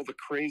all the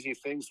crazy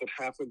things that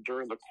happened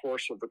during the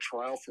course of the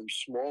trial, from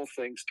small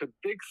things to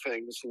big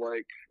things,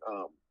 like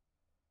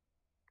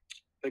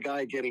the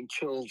guy getting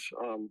killed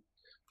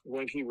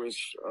when he was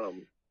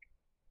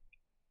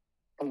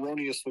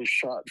erroneously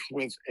shot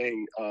with a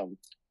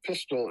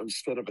pistol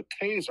instead of a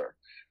taser.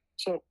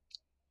 So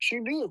she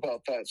knew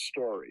about that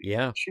story.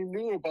 Yeah. She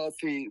knew about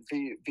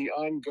the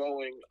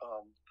ongoing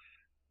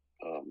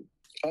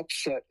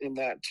upset in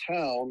that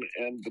town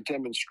and the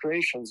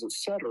demonstrations,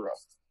 etc.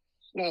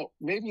 Now,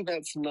 maybe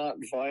that's not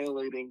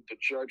violating the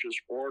judge's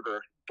order.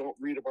 Don't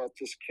read about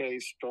this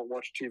case. Don't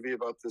watch TV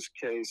about this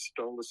case.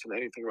 Don't listen to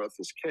anything about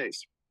this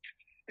case.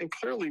 And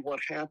clearly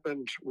what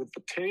happened with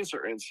the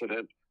taser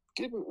incident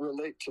didn't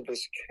relate to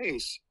this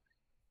case,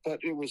 but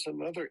it was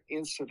another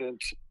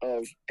incident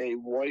of a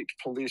white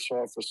police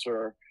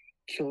officer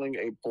killing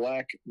a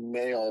black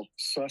male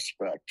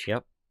suspect.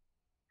 Yep.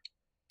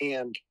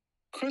 And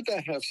could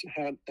that have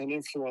had an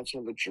influence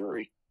on the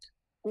jury?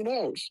 Who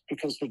knows?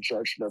 Because the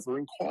judge never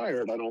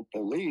inquired, I don't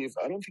believe.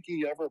 I don't think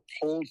he ever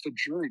polled the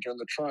jury during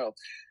the trial.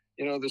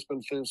 You know, there's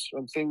been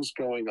some things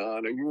going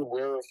on. Are you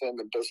aware of them,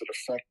 and does it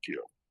affect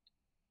you?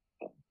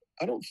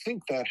 I don't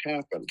think that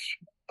happened.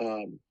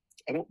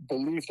 I don't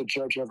believe the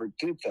judge ever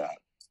did that.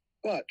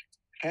 But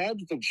had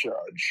the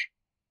judge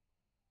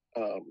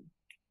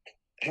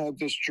had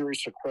this jury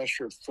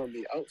sequestered from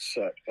the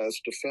outset, as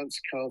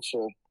defense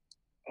counsel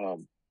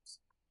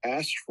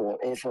asked for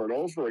over and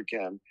over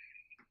again,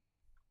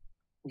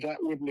 that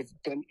wouldn't have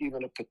been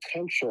even a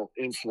potential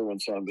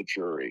influence on the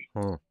jury.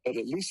 But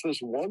at least there's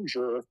one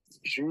juror,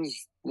 she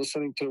was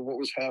listening to what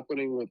was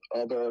happening with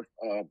other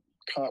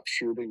cop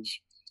shootings.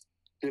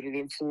 Did it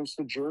influence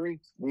the jury?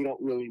 We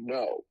don't really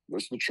know.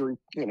 Was the jury,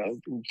 you know,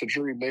 the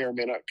jury may or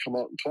may not come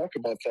out and talk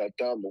about that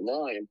down the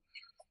line.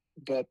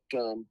 But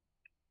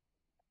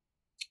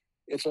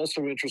it's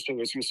also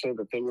interesting, as you say,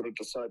 that they would have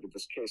decided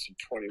this case in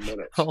 20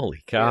 minutes.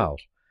 Holy cow.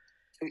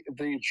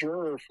 The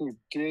juror who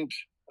did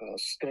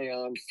stay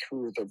on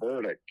through the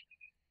verdict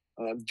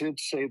did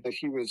say that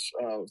he was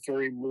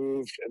very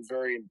moved and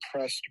very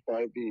impressed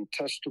by the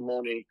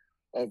testimony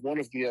of one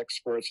of the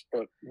experts,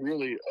 but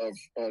really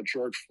of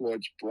George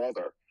Floyd's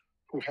brother,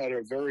 who had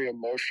a very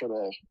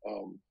emotional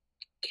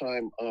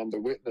time on the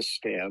witness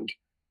stand,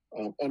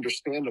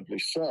 understandably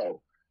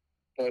so.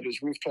 But as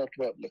we've talked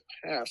about in the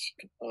past,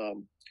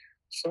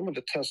 some of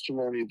the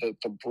testimony that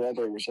the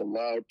brother was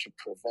allowed to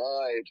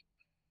provide,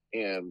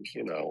 and,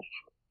 you know,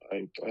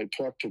 I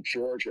talked to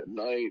George at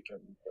night,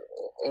 and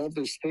all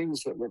these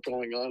things that were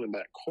going on in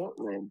that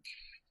courtroom.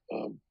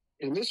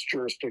 In this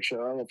jurisdiction,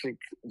 I don't think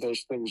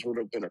those things would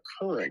have been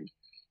occurring.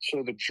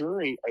 So the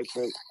jury, I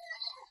think,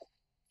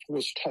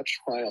 was touched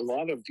by a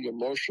lot of the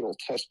emotional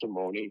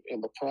testimony,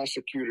 and the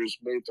prosecutors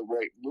made the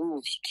right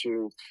moves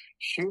to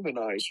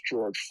humanize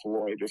George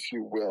Floyd, if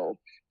you will,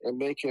 and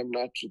make him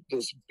not just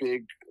this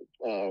big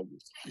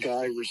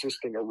guy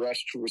resisting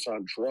arrest who was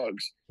on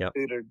drugs. Yep.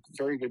 They did a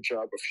very good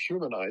job of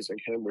humanizing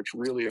him, which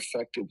really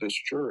affected this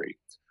jury.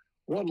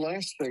 One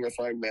last thing, if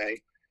I may.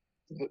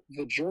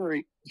 The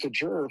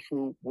juror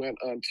who went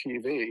on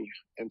TV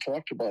and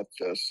talked about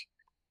this,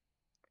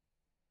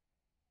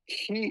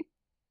 he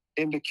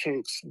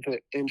indicates that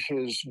in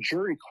his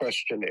jury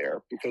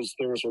questionnaire, because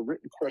there was a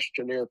written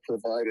questionnaire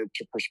provided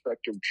to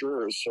prospective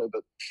jurors so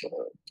that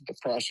the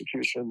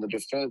prosecution and the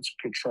defense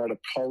could try to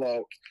cull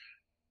out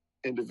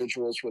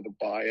individuals with a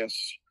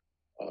bias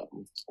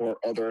or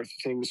other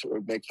things that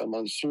would make them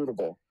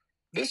unsuitable.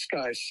 This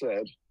guy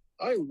said,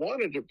 I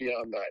wanted to be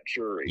on that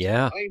jury.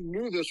 Yeah. I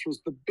knew this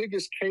was the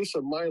biggest case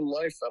of my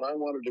life, and I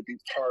wanted to be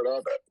part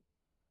of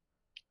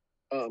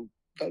it.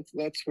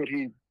 That's what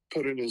he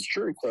put in his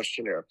jury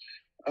questionnaire.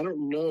 I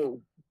don't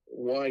know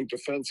why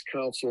defense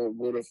counsel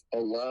would have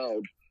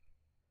allowed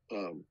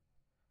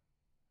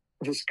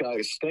this guy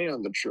to stay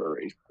on the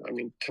jury. I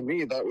mean, to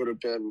me, that would have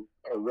been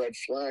a red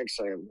flag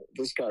saying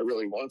this guy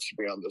really wants to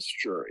be on this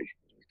jury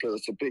because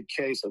it's a big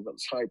case and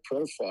it's high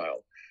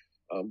profile.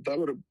 That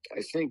would have,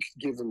 I think,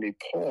 given me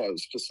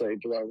pause to say,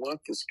 do I want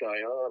this guy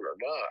on or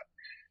not?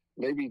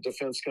 Maybe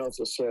defense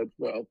counsel said,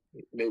 well,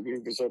 maybe he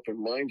was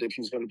open-minded.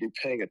 He's going to be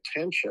paying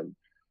attention.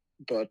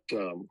 But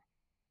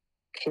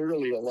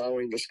clearly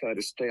allowing this guy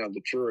to stay on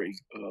the jury,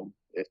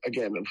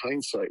 again, in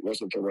hindsight,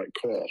 wasn't the right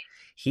call.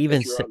 He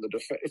even if you're on the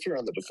defense. If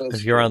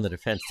you're on the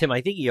defense. Tim, I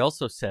think he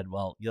also said,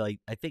 well,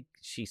 I think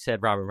she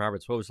said, Robin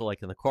Roberts, what was it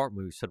like in the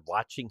courtroom? He said,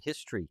 watching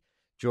history.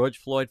 George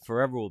Floyd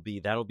forever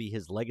that'll be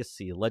his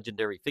legacy, a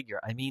legendary figure.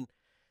 I mean,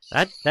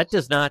 that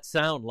does not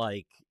sound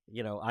like,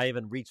 I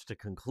haven't reached a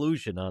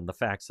conclusion on the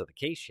facts of the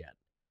case yet.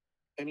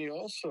 And he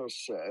also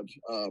said,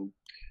 are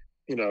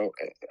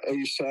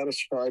you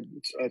satisfied?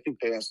 I think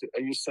they asked,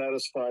 are you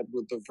satisfied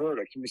with the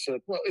verdict? And he said,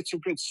 well, it's a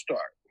good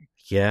start.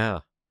 Yeah.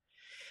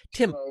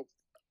 Tim. So,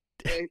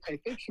 I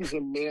think he's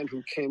a man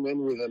who came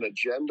in with an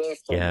agenda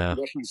from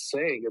what he's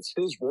saying. It's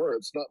his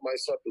words, not my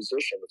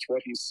supposition. It's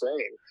what he's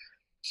saying.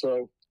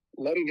 So,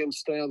 letting him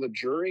stay on the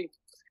jury,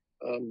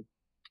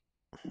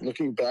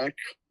 looking back,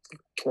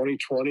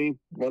 2020,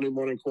 Monday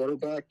morning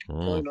quarterback,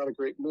 probably not a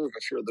great move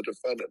if you're the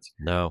defendants.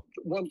 No.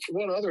 One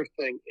other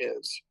thing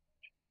is,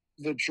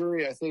 the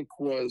jury, I think,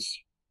 was,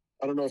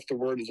 I don't know if the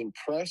word is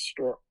impressed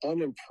or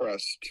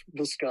unimpressed.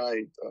 This guy,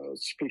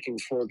 speaking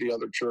for the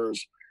other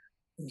jurors,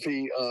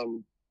 the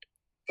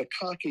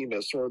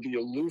cockiness or the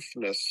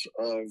aloofness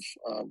of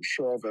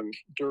Chauvin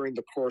during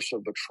the course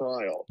of the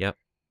trial. Yep.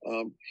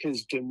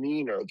 His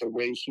demeanor, the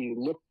way he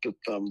looked at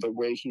them, the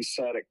way he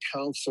sat at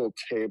counsel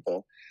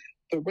table,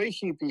 the way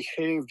he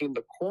behaved in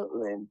the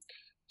courtroom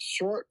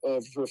sort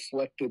of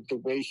reflected the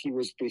way he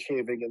was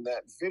behaving in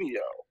that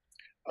video.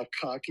 A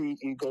cocky,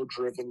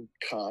 ego-driven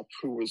cop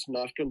who was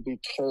not going to be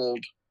told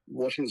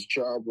what his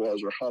job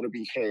was or how to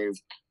behave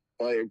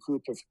by a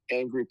group of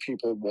angry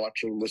people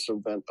watching this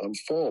event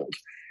unfold.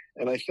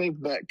 And I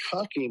think that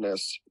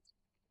cockiness,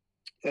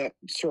 that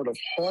sort of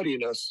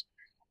haughtiness,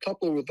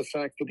 coupled with the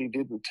fact that he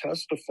didn't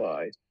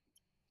testify,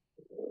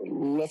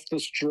 left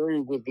this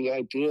jury with the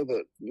idea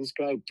that this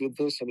guy did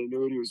this and he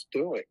knew what he was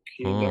doing.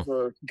 He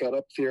never got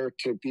up there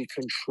to be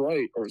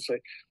contrite or say,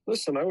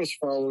 listen, I was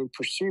following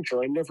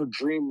procedure. I never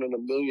dreamed in a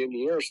million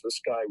years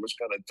this guy was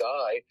going to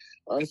die.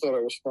 I thought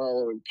I was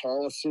following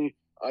policy.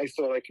 I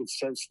thought I could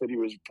sense that he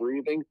was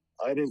breathing.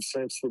 I didn't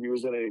sense that he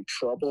was in any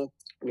trouble.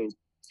 I mean,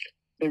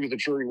 maybe the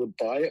jury would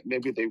buy it.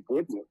 Maybe they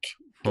wouldn't.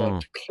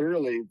 But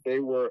clearly they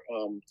were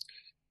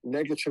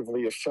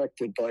negatively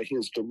affected by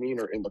his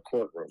demeanor in the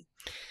courtroom.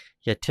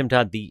 Yeah, Tim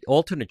Dodd, the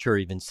alternate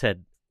jury even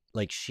said,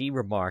 she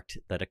remarked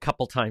that a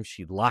couple times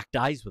she locked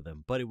eyes with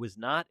him, but it was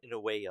not in a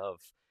way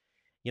of,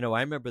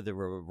 I remember there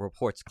were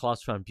reports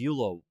Klaus von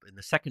Bülow in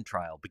the second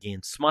trial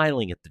began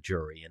smiling at the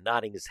jury and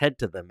nodding his head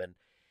to them. And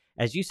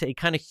as you say, it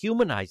kind of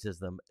humanizes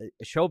them.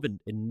 Chauvin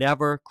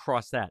never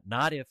crossed that.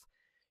 Not if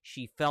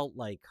she felt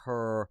like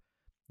her,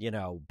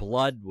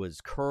 blood was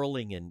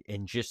curling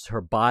and just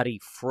her body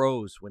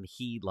froze when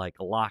he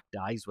locked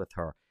eyes with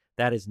her.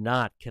 That is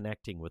not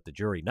connecting with the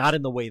jury, not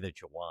in the way that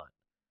you want.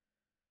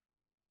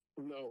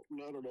 No,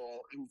 not at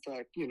all. In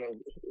fact,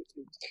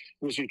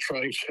 was he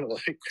trying to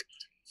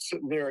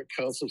sitting there at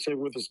counsel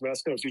table with his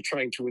mask on? Was he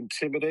trying to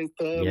intimidate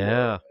them?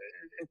 Yeah.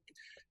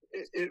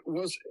 It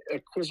was a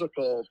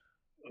quizzical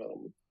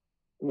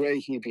way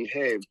he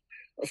behaved.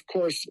 Of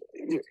course,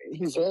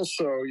 he's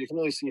also, you can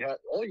only see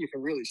all you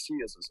can really see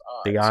is his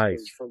eyes. The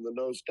eyes. From the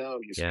nose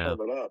down, he's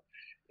covered up.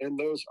 And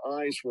those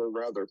eyes were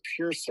rather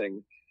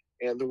piercing.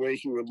 And the way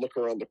he would look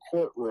around the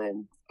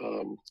courtroom,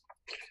 it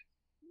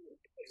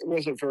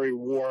wasn't very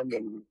warm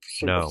and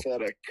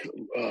sympathetic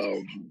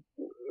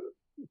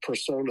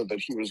persona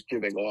that he was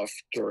giving off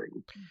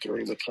during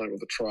the time of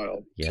the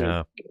trial.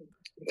 Yeah.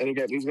 And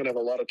again, he's going to have a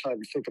lot of time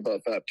to think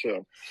about that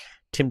too.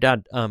 Tim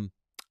Dodd,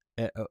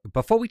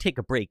 before we take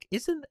a break,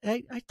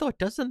 I thought,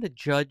 doesn't the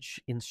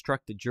judge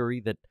instruct the jury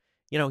that,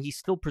 he's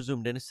still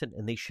presumed innocent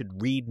and they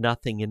should read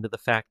nothing into the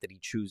fact that he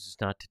chooses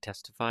not to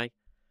testify?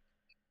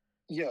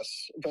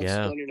 Yes, that's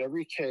done in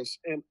every case.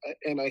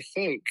 And I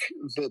think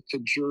that the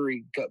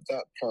jury got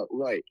that part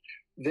right.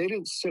 They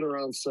didn't sit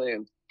around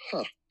saying,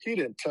 he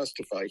didn't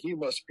testify, he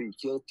must be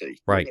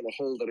guilty. Right. We're going to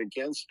hold it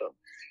against him.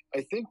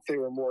 I think they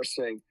were more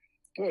saying,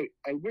 boy,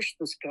 I wish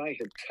this guy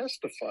had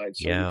testified.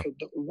 So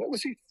what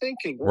was he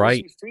thinking? What was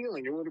he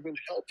feeling? It would have been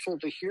helpful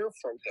to hear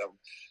from him.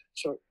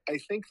 So I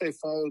think they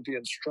followed the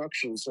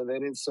instructions, and they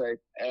didn't say,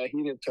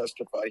 he didn't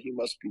testify, he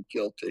must be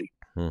guilty.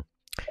 They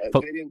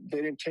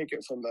didn't take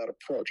it from that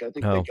approach. I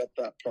think they got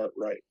that part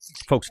right.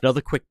 Folks,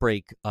 another quick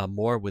break.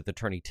 More with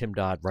attorney Tim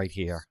Dodd right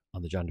here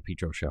on the John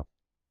DePetro Show.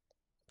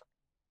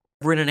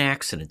 We're in an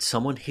accident.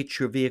 Someone hits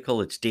your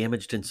vehicle. It's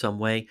damaged in some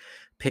way.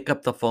 Pick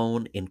up the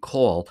phone and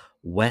call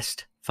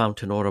West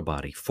Fountain Auto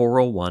Body,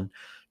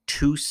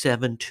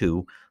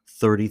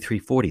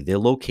 401-272-3340. They're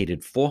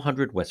located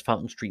 400 West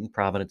Fountain Street in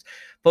Providence.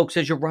 Folks,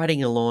 as you're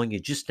riding along, you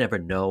just never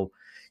know.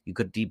 You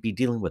could be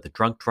dealing with a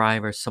drunk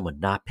driver, someone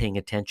not paying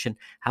attention.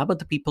 How about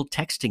the people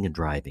texting and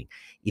driving?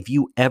 If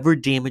you ever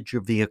damage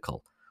your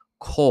vehicle,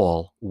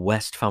 call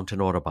West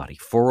Fountain Auto Body,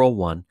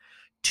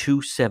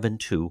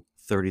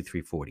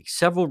 401-272-3340.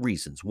 Several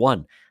reasons.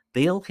 One,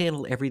 they'll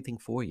handle everything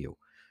for you.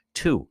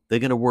 Two, they're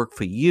going to work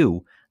for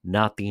you,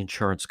 not the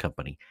insurance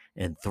company.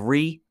 And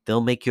three,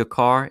 they'll make your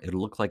car,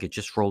 it'll look like it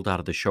just rolled out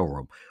of the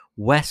showroom.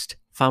 West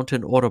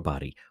Fountain Auto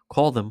Body.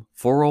 Call them,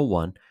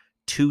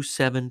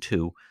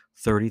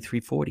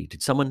 401-272-3340.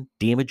 Did someone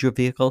damage your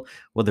vehicle?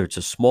 Whether it's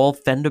a small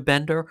fender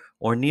bender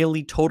or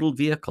nearly totaled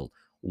vehicle,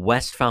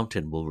 West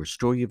Fountain will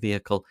restore your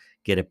vehicle,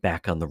 get it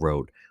back on the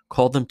road.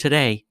 Call them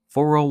today,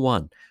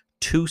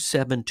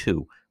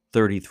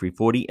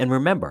 401-272-3340. And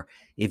remember,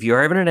 if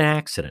you're ever in an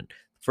accident,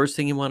 first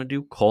thing you want to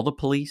do, call the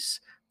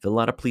police, fill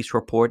out a police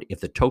report. If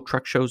the tow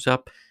truck shows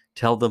up,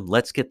 tell them,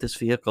 let's get this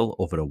vehicle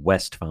over to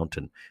West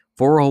Fountain,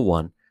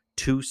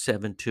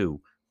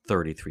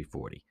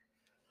 401-272-3340.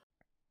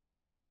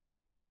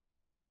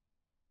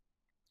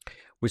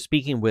 We're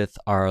speaking with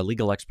our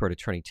legal expert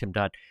attorney, Tim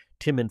Dodd.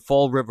 Tim, in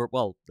Fall River,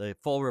 the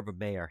Fall River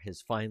mayor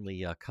has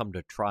finally come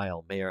to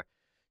trial, Mayor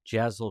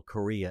Jazzle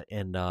Correa.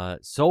 And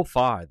so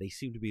far, they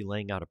seem to be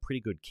laying out a pretty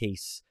good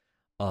case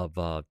of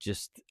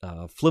just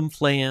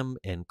flim-flam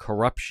and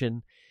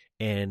corruption.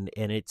 And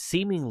it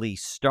seemingly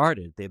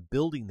started, they're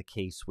building the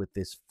case with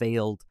this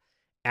failed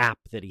app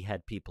that he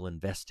had people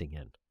investing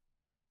in.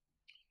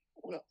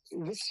 Well,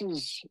 this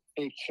is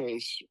a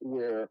case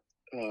where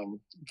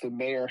the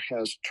mayor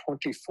has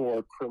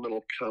 24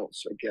 criminal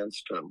counts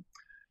against him.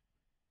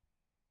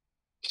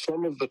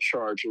 Some of the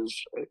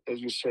charges, as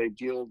you say,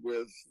 deal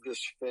with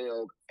this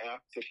failed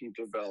app that he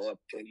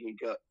developed, and he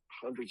got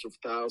hundreds of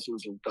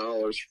thousands of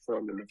dollars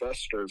from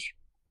investors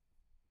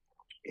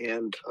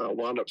and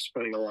wound up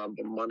spending a lot of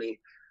the money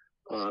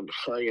on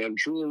high-end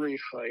jewelry,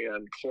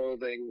 high-end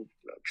clothing,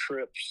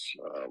 trips,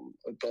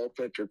 adult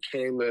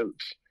entertainment,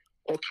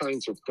 all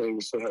kinds of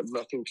things that had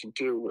nothing to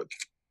do with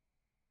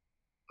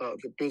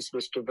the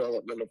business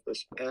development of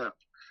this app.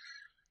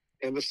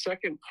 And the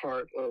second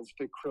part of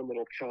the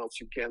criminal counts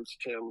against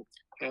him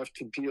have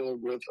to deal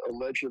with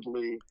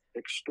allegedly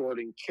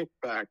extorting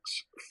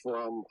kickbacks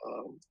from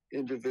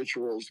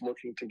individuals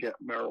looking to get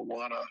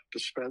marijuana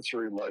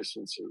dispensary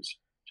licenses.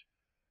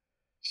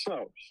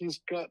 So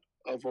he's got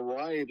a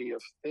variety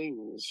of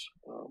things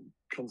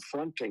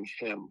confronting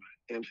him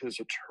and his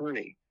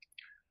attorney.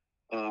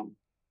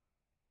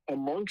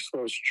 Amongst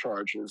those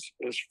charges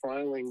is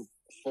filing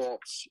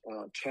false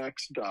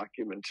tax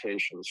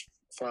documentations,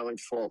 filing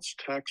false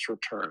tax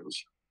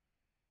returns.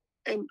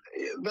 And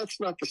that's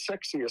not the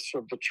sexiest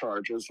of the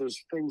charges.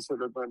 There's things that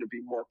are going to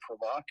be more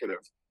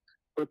provocative.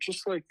 But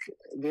just like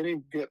they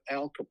didn't get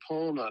Al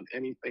Capone on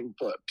anything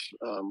but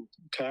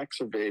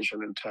tax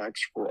evasion and tax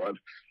fraud,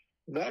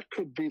 that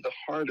could be the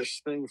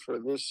hardest thing for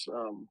this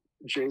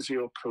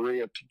Jazzle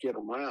Correa to get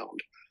around.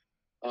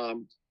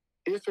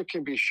 If it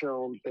can be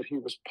shown that he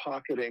was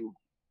pocketing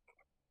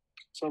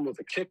some of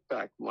the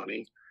kickback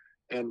money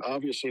and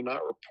obviously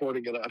not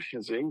reporting it on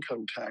his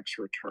income tax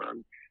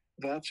return,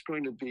 that's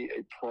going to be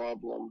a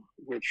problem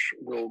which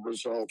will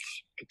result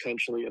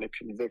potentially in a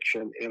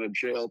conviction and a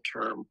jail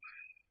term.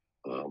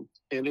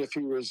 And if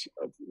he was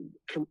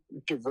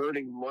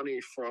diverting money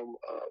from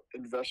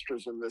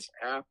investors in this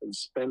app and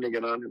spending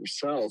it on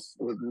himself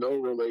with no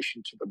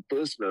relation to the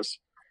business,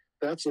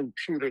 that's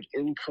imputed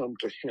income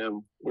to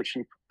him, which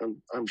he,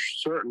 I'm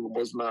certain,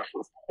 was not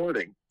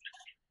reporting.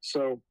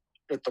 So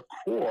at the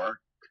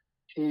core,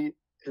 he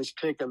has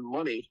taken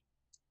money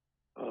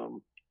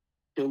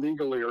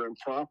illegally or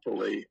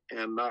improperly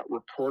and not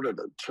reported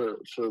it to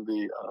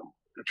the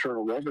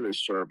Internal Revenue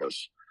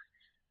Service.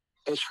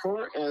 As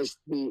far as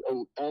the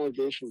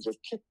allegations of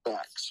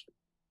kickbacks,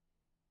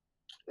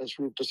 as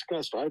we've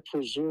discussed, I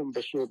presume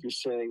that he'll be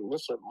saying,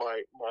 listen,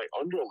 my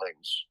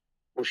underlings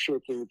were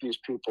shaking these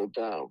people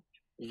down.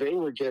 They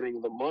were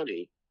getting the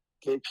money.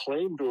 They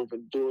claimed to have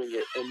been doing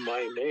it in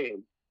my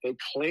name. They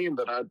claimed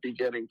that I'd be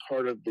getting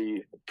part of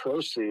the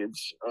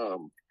proceeds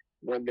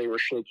when they were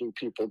shaking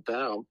people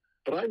down,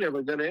 but I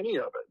never got any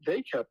of it.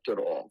 They kept it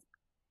all.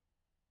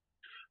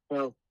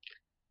 Well,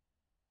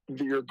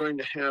 you're going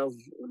to have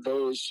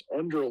those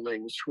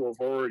underlings who have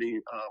already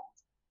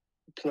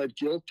pled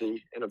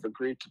guilty and have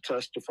agreed to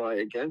testify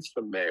against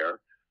the mayor,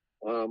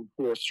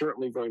 who are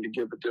certainly going to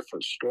give a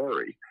different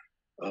story.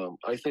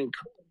 I think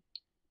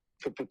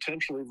the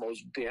potentially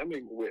most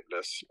damning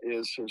witness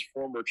is his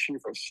former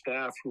chief of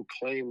staff, who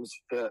claims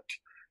that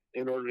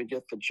in order to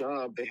get the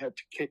job, they had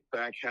to kick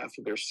back half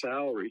of their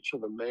salary to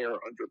the mayor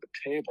under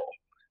the table.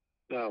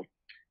 Now,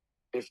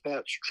 if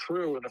that's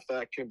true and if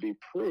that can be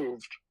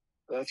proved,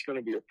 that's going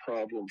to be a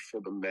problem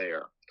for the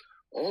mayor.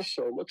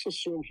 Also, let's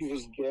assume he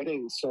was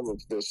getting some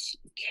of this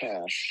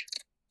cash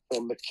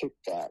from the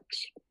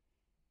kickbacks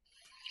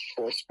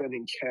or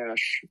spending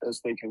cash, as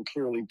they can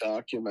clearly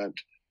document,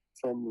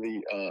 from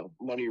the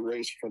money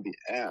raised for the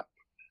app.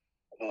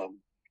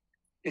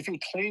 If he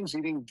claims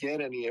he didn't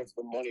get any of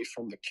the money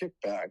from the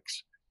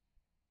kickbacks,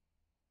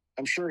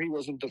 I'm sure he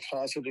wasn't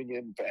depositing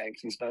in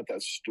banks. He's not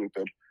that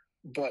stupid.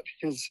 But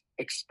his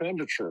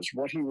expenditures,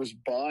 what he was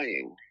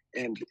buying,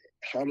 and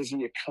how does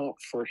he account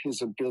for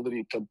his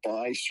ability to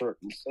buy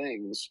certain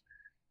things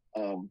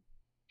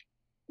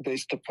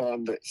based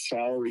upon the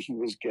salary he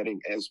was getting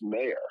as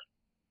mayor?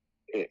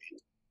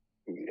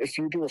 If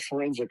you do a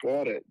forensic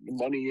audit,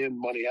 money in,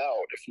 money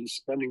out, if he's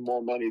spending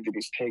more money than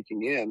he's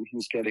taking in,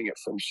 he's getting it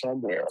from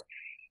somewhere.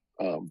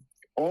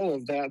 All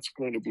of that's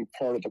going to be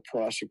part of the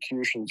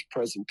prosecution's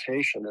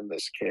presentation in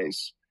this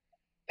case.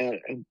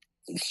 And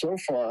so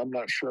far, I'm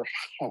not sure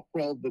how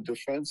well the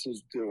defense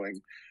is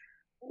doing.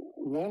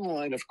 One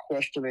line of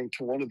questioning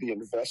to one of the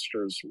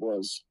investors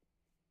was,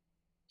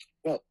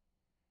 well,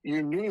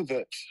 you knew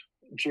that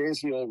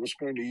Jaziel was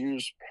going to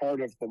use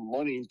part of the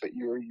money that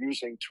you were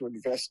using to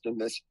invest in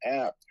this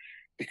app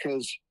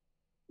because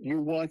you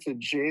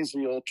wanted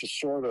Jaziel to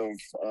sort of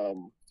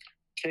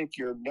take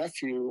your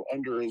nephew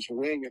under his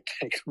wing and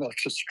take him out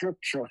to strip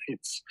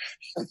joints.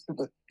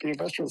 The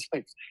investor was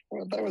like,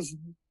 well, there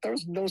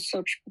was no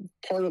such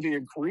part of the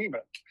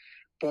agreement.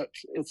 But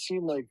it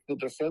seemed like the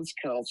defense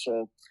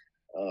counsel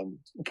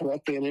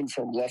brought that in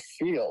from left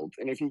field.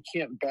 And if he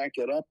can't back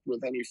it up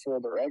with any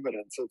further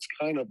evidence, it's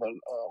kind of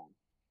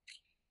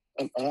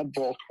an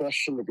oddball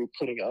question to be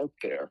putting out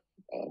there,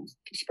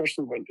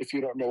 especially if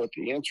you don't know what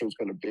the answer is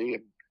going to be.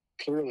 And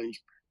clearly,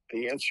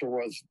 the answer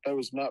was that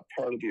was not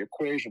part of the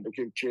equation to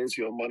give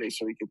Jaziel money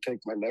so he could take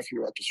my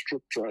nephew out to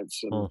strip joints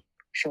and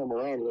show him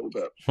around a little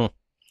bit.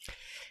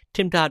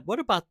 Tim Dodd, what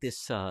about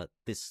this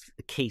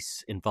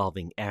case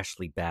involving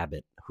Ashley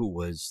Babbitt, who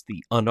was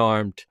the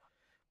unarmed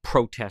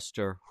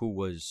protester who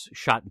was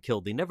shot and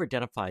killed? They never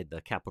identified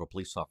the Capitol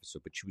police officer,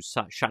 but she was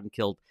shot and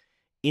killed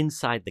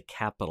inside the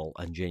Capitol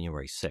on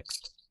January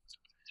 6th.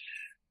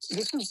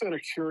 This has been a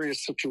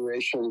curious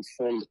situation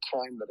from the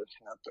time that it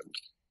happened.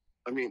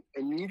 I mean,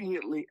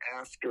 immediately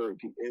after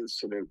the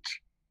incident,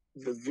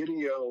 the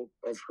video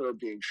of her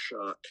being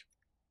shot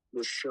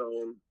was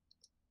shown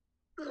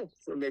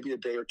for maybe a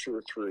day or two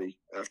or three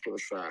after the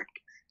fact.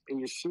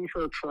 And you see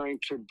her trying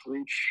to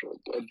breach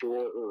a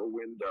door or a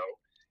window,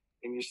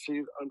 and you see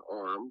an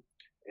arm,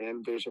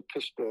 and there's a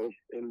pistol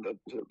in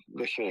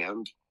the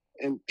hand,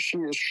 and she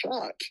is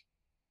shot.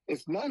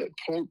 If not at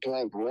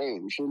point-blank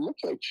range, it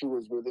looked like she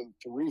was within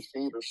 3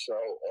 feet or so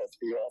of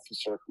the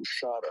officer who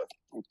shot her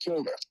and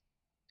killed her.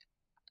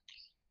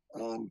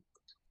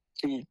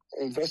 The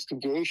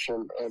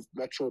investigation of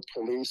Metro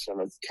Police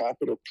and of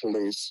Capitol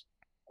Police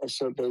have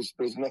said there's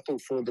nothing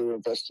further to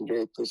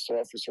investigate. This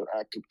officer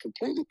acted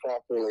completely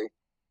properly.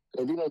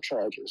 There'll be no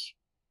charges.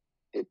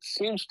 It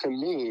seems to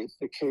me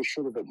the case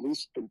should have at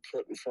least been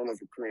put in front of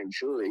a grand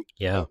jury.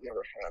 Yeah. That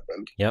never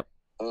happened. Yep.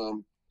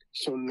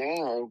 So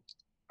now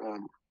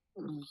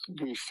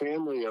the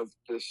family of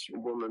this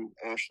woman,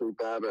 Ashley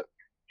Babbitt,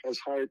 has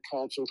hired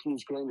counsel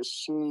who's going to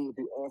sue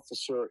the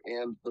officer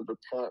and the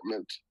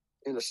department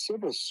in a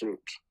civil suit.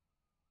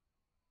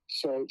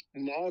 So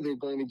now they're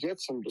going to get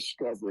some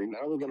discovery.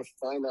 Now we're going to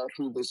find out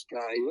who this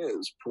guy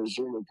is,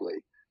 presumably.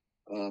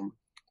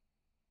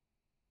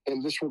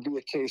 And this will be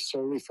a case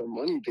solely for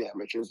money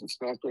damages.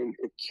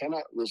 It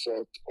cannot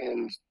result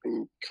in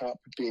the cop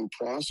being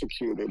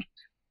prosecuted,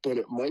 but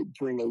it might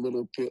bring a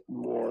little bit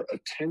more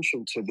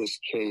attention to this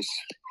case.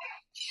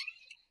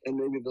 And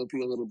maybe there'll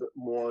be a little bit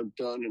more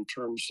done in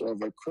terms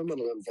of a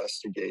criminal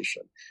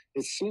investigation.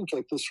 It seems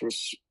like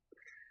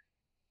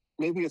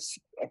maybe it's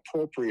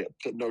appropriate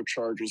that no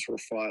charges were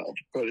filed,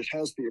 but it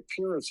has the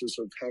appearances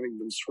of having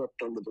been swept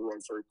under the rug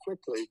very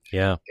quickly.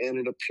 Yeah. And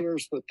it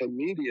appears that the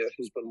media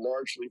has been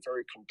largely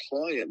very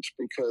compliant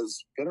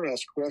because they don't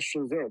ask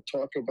questions, they don't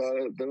talk about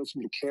it, they don't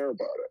seem to care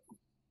about it.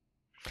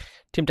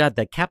 Tim Dodd,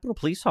 that Capitol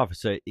police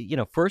officer,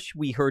 first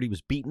we heard he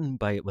was beaten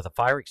with a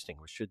fire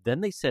extinguisher.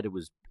 Then they said it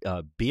was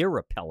beer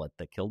repellent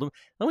that killed him.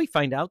 Then we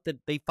find out that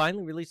they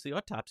finally released the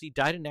autopsy. He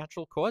died of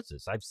natural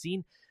causes. I've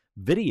seen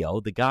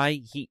video. The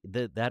guy,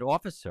 that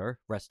officer,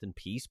 rest in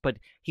peace, but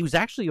he was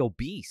actually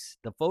obese.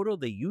 The photo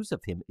they use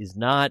of him is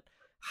not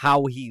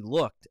how he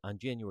looked on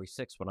January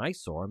 6th when I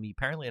saw him. He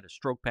apparently had a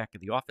stroke back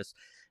at the office.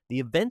 The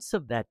events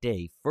of that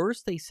day,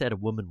 first they said a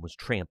woman was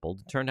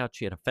trampled. It turned out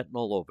she had a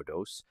fentanyl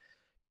overdose.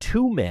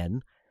 2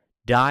 men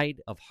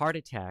died of heart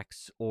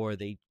attacks, or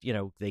they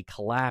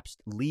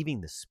collapsed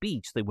leaving the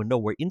speech. They were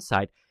nowhere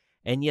inside.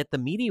 And yet the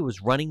media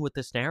was running with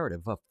this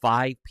narrative of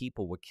 5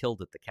 people were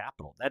killed at the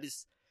Capitol. That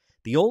is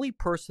the only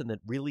person that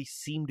really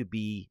seemed to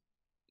be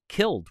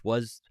killed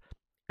was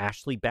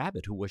Ashley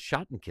Babbitt, who was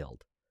shot and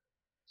killed.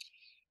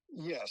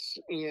 Yes,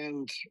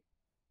 and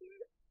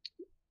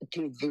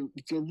did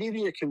the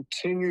media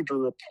continue to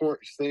report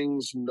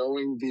things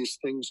knowing these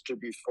things to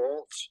be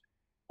false,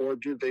 or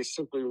did they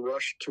simply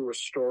rush to a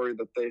story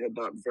that they had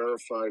not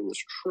verified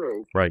was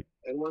true? Right.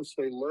 And once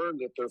they learned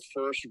that their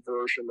first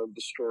version of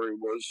the story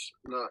was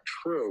not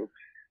true,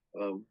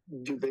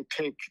 did they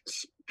take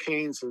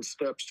pains and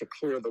steps to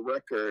clear the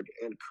record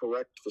and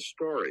correct the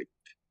story?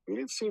 We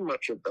didn't see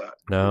much of that.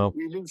 No.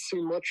 We didn't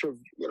see much of,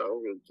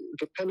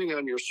 depending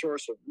on your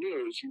source of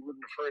news, you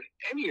wouldn't have heard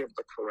any of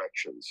the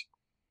corrections.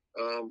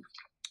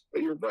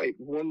 But you're right.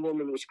 One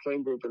woman was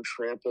claimed to have been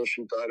trampled.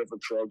 She died of a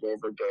drug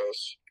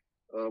overdose.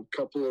 A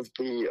couple of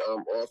the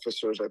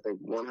officers, I think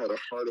one had a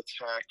heart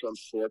attack,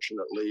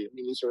 unfortunately. I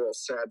mean, these are all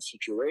sad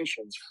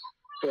situations.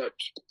 But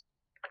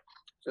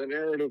the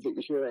narrative that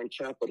you hear on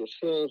Capitol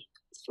Hill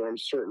from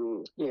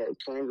certain,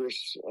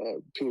 Congress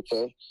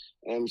people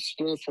and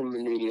still from the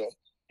media,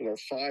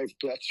 5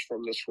 deaths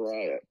from this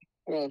riot.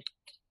 Well,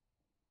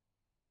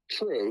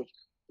 true,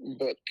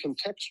 but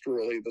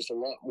contextually, there's a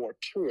lot more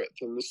to it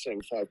than this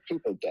saying 5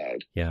 people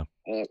died. Yeah.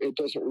 It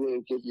doesn't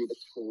really give you the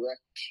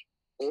correct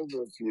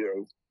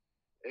overview.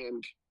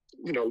 And,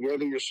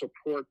 whether you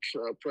support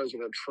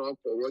President Trump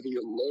or whether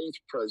you loathe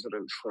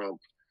President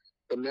Trump,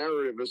 the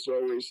narrative is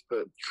always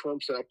that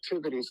Trump's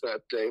activities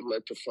that day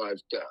led to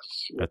 5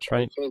 deaths. That's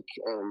right. I think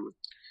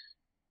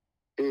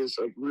is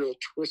a real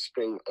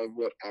twisting of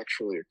what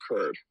actually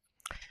occurred.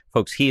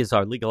 Folks, he is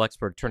our legal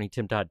expert, Attorney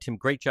Tim Dodd. Tim,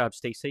 great job.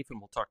 Stay safe, and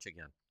we'll talk to you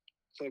again.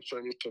 Thanks,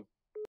 John. You too.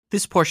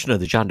 This portion of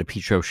the John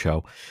DePetro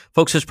Show,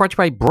 folks, is brought to you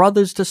by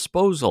Brothers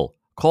Disposal.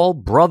 Call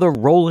Brother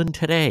Roland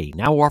today,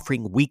 now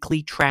offering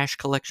weekly trash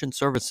collection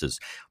services.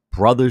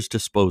 Brothers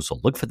Disposal.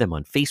 Look for them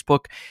on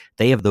Facebook.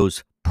 They have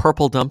those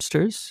purple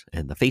dumpsters,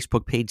 and the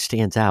Facebook page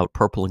stands out,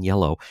 purple and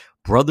yellow.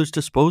 Brothers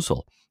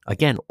Disposal.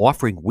 Again,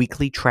 offering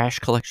weekly trash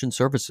collection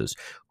services.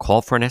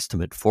 Call for an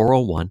estimate,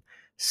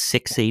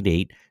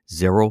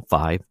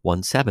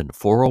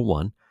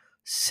 401-688-0517.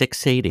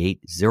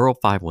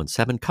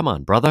 401-688-0517. Come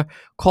on, brother.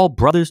 Call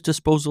Brothers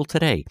Disposal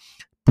today.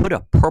 Put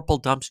a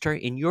purple dumpster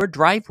in your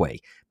driveway.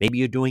 Maybe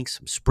you're doing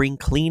some spring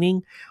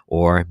cleaning,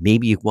 or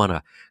maybe you want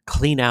to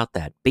clean out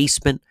that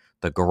basement,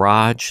 the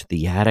garage,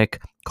 the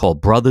attic. Call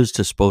Brothers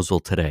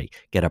Disposal today.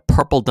 Get a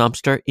purple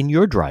dumpster in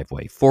your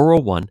driveway.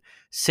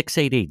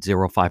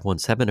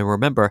 401-688-0517. And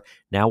remember,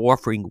 now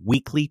offering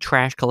weekly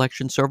trash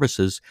collection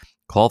services.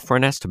 Call for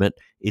an estimate.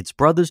 It's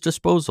Brothers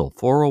Disposal,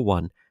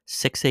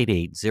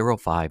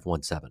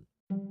 401-688-0517.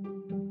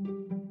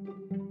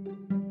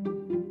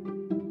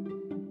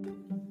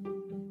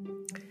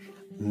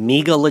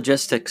 Mega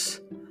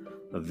Logistics.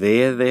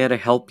 They're there to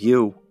help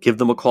you. Give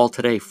them a call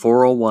today,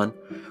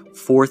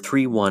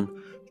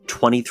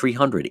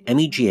 401-431-2300.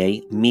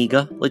 MEGA,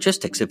 Mega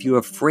Logistics. If you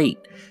have freight,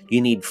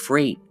 you need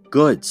freight,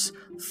 goods,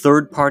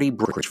 third-party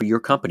brokerage for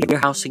your company,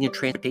 warehousing and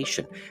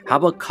transportation. How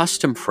about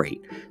custom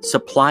freight,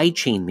 supply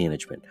chain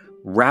management,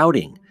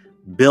 routing,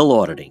 bill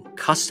auditing,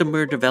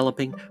 customer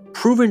developing,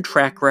 proven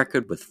track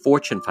record with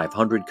Fortune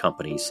 500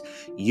 companies?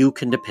 You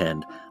can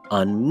depend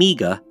on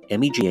MEGA,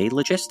 MEGA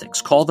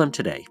Logistics. Call them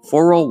today,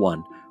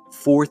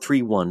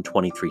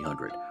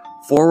 401-431-2300.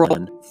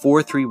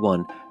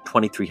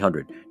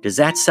 401-431-2300. Does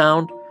that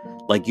sound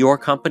like your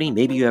company?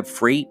 Maybe you have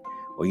freight,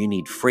 or you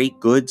need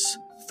freight, goods,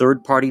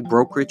 third-party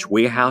brokerage,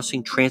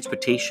 warehousing,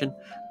 transportation,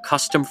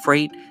 custom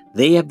freight.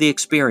 They have the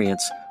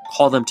experience.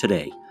 Call them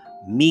today.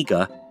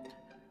 MEGA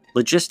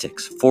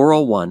Logistics,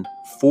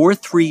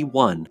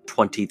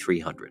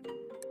 401-431-2300.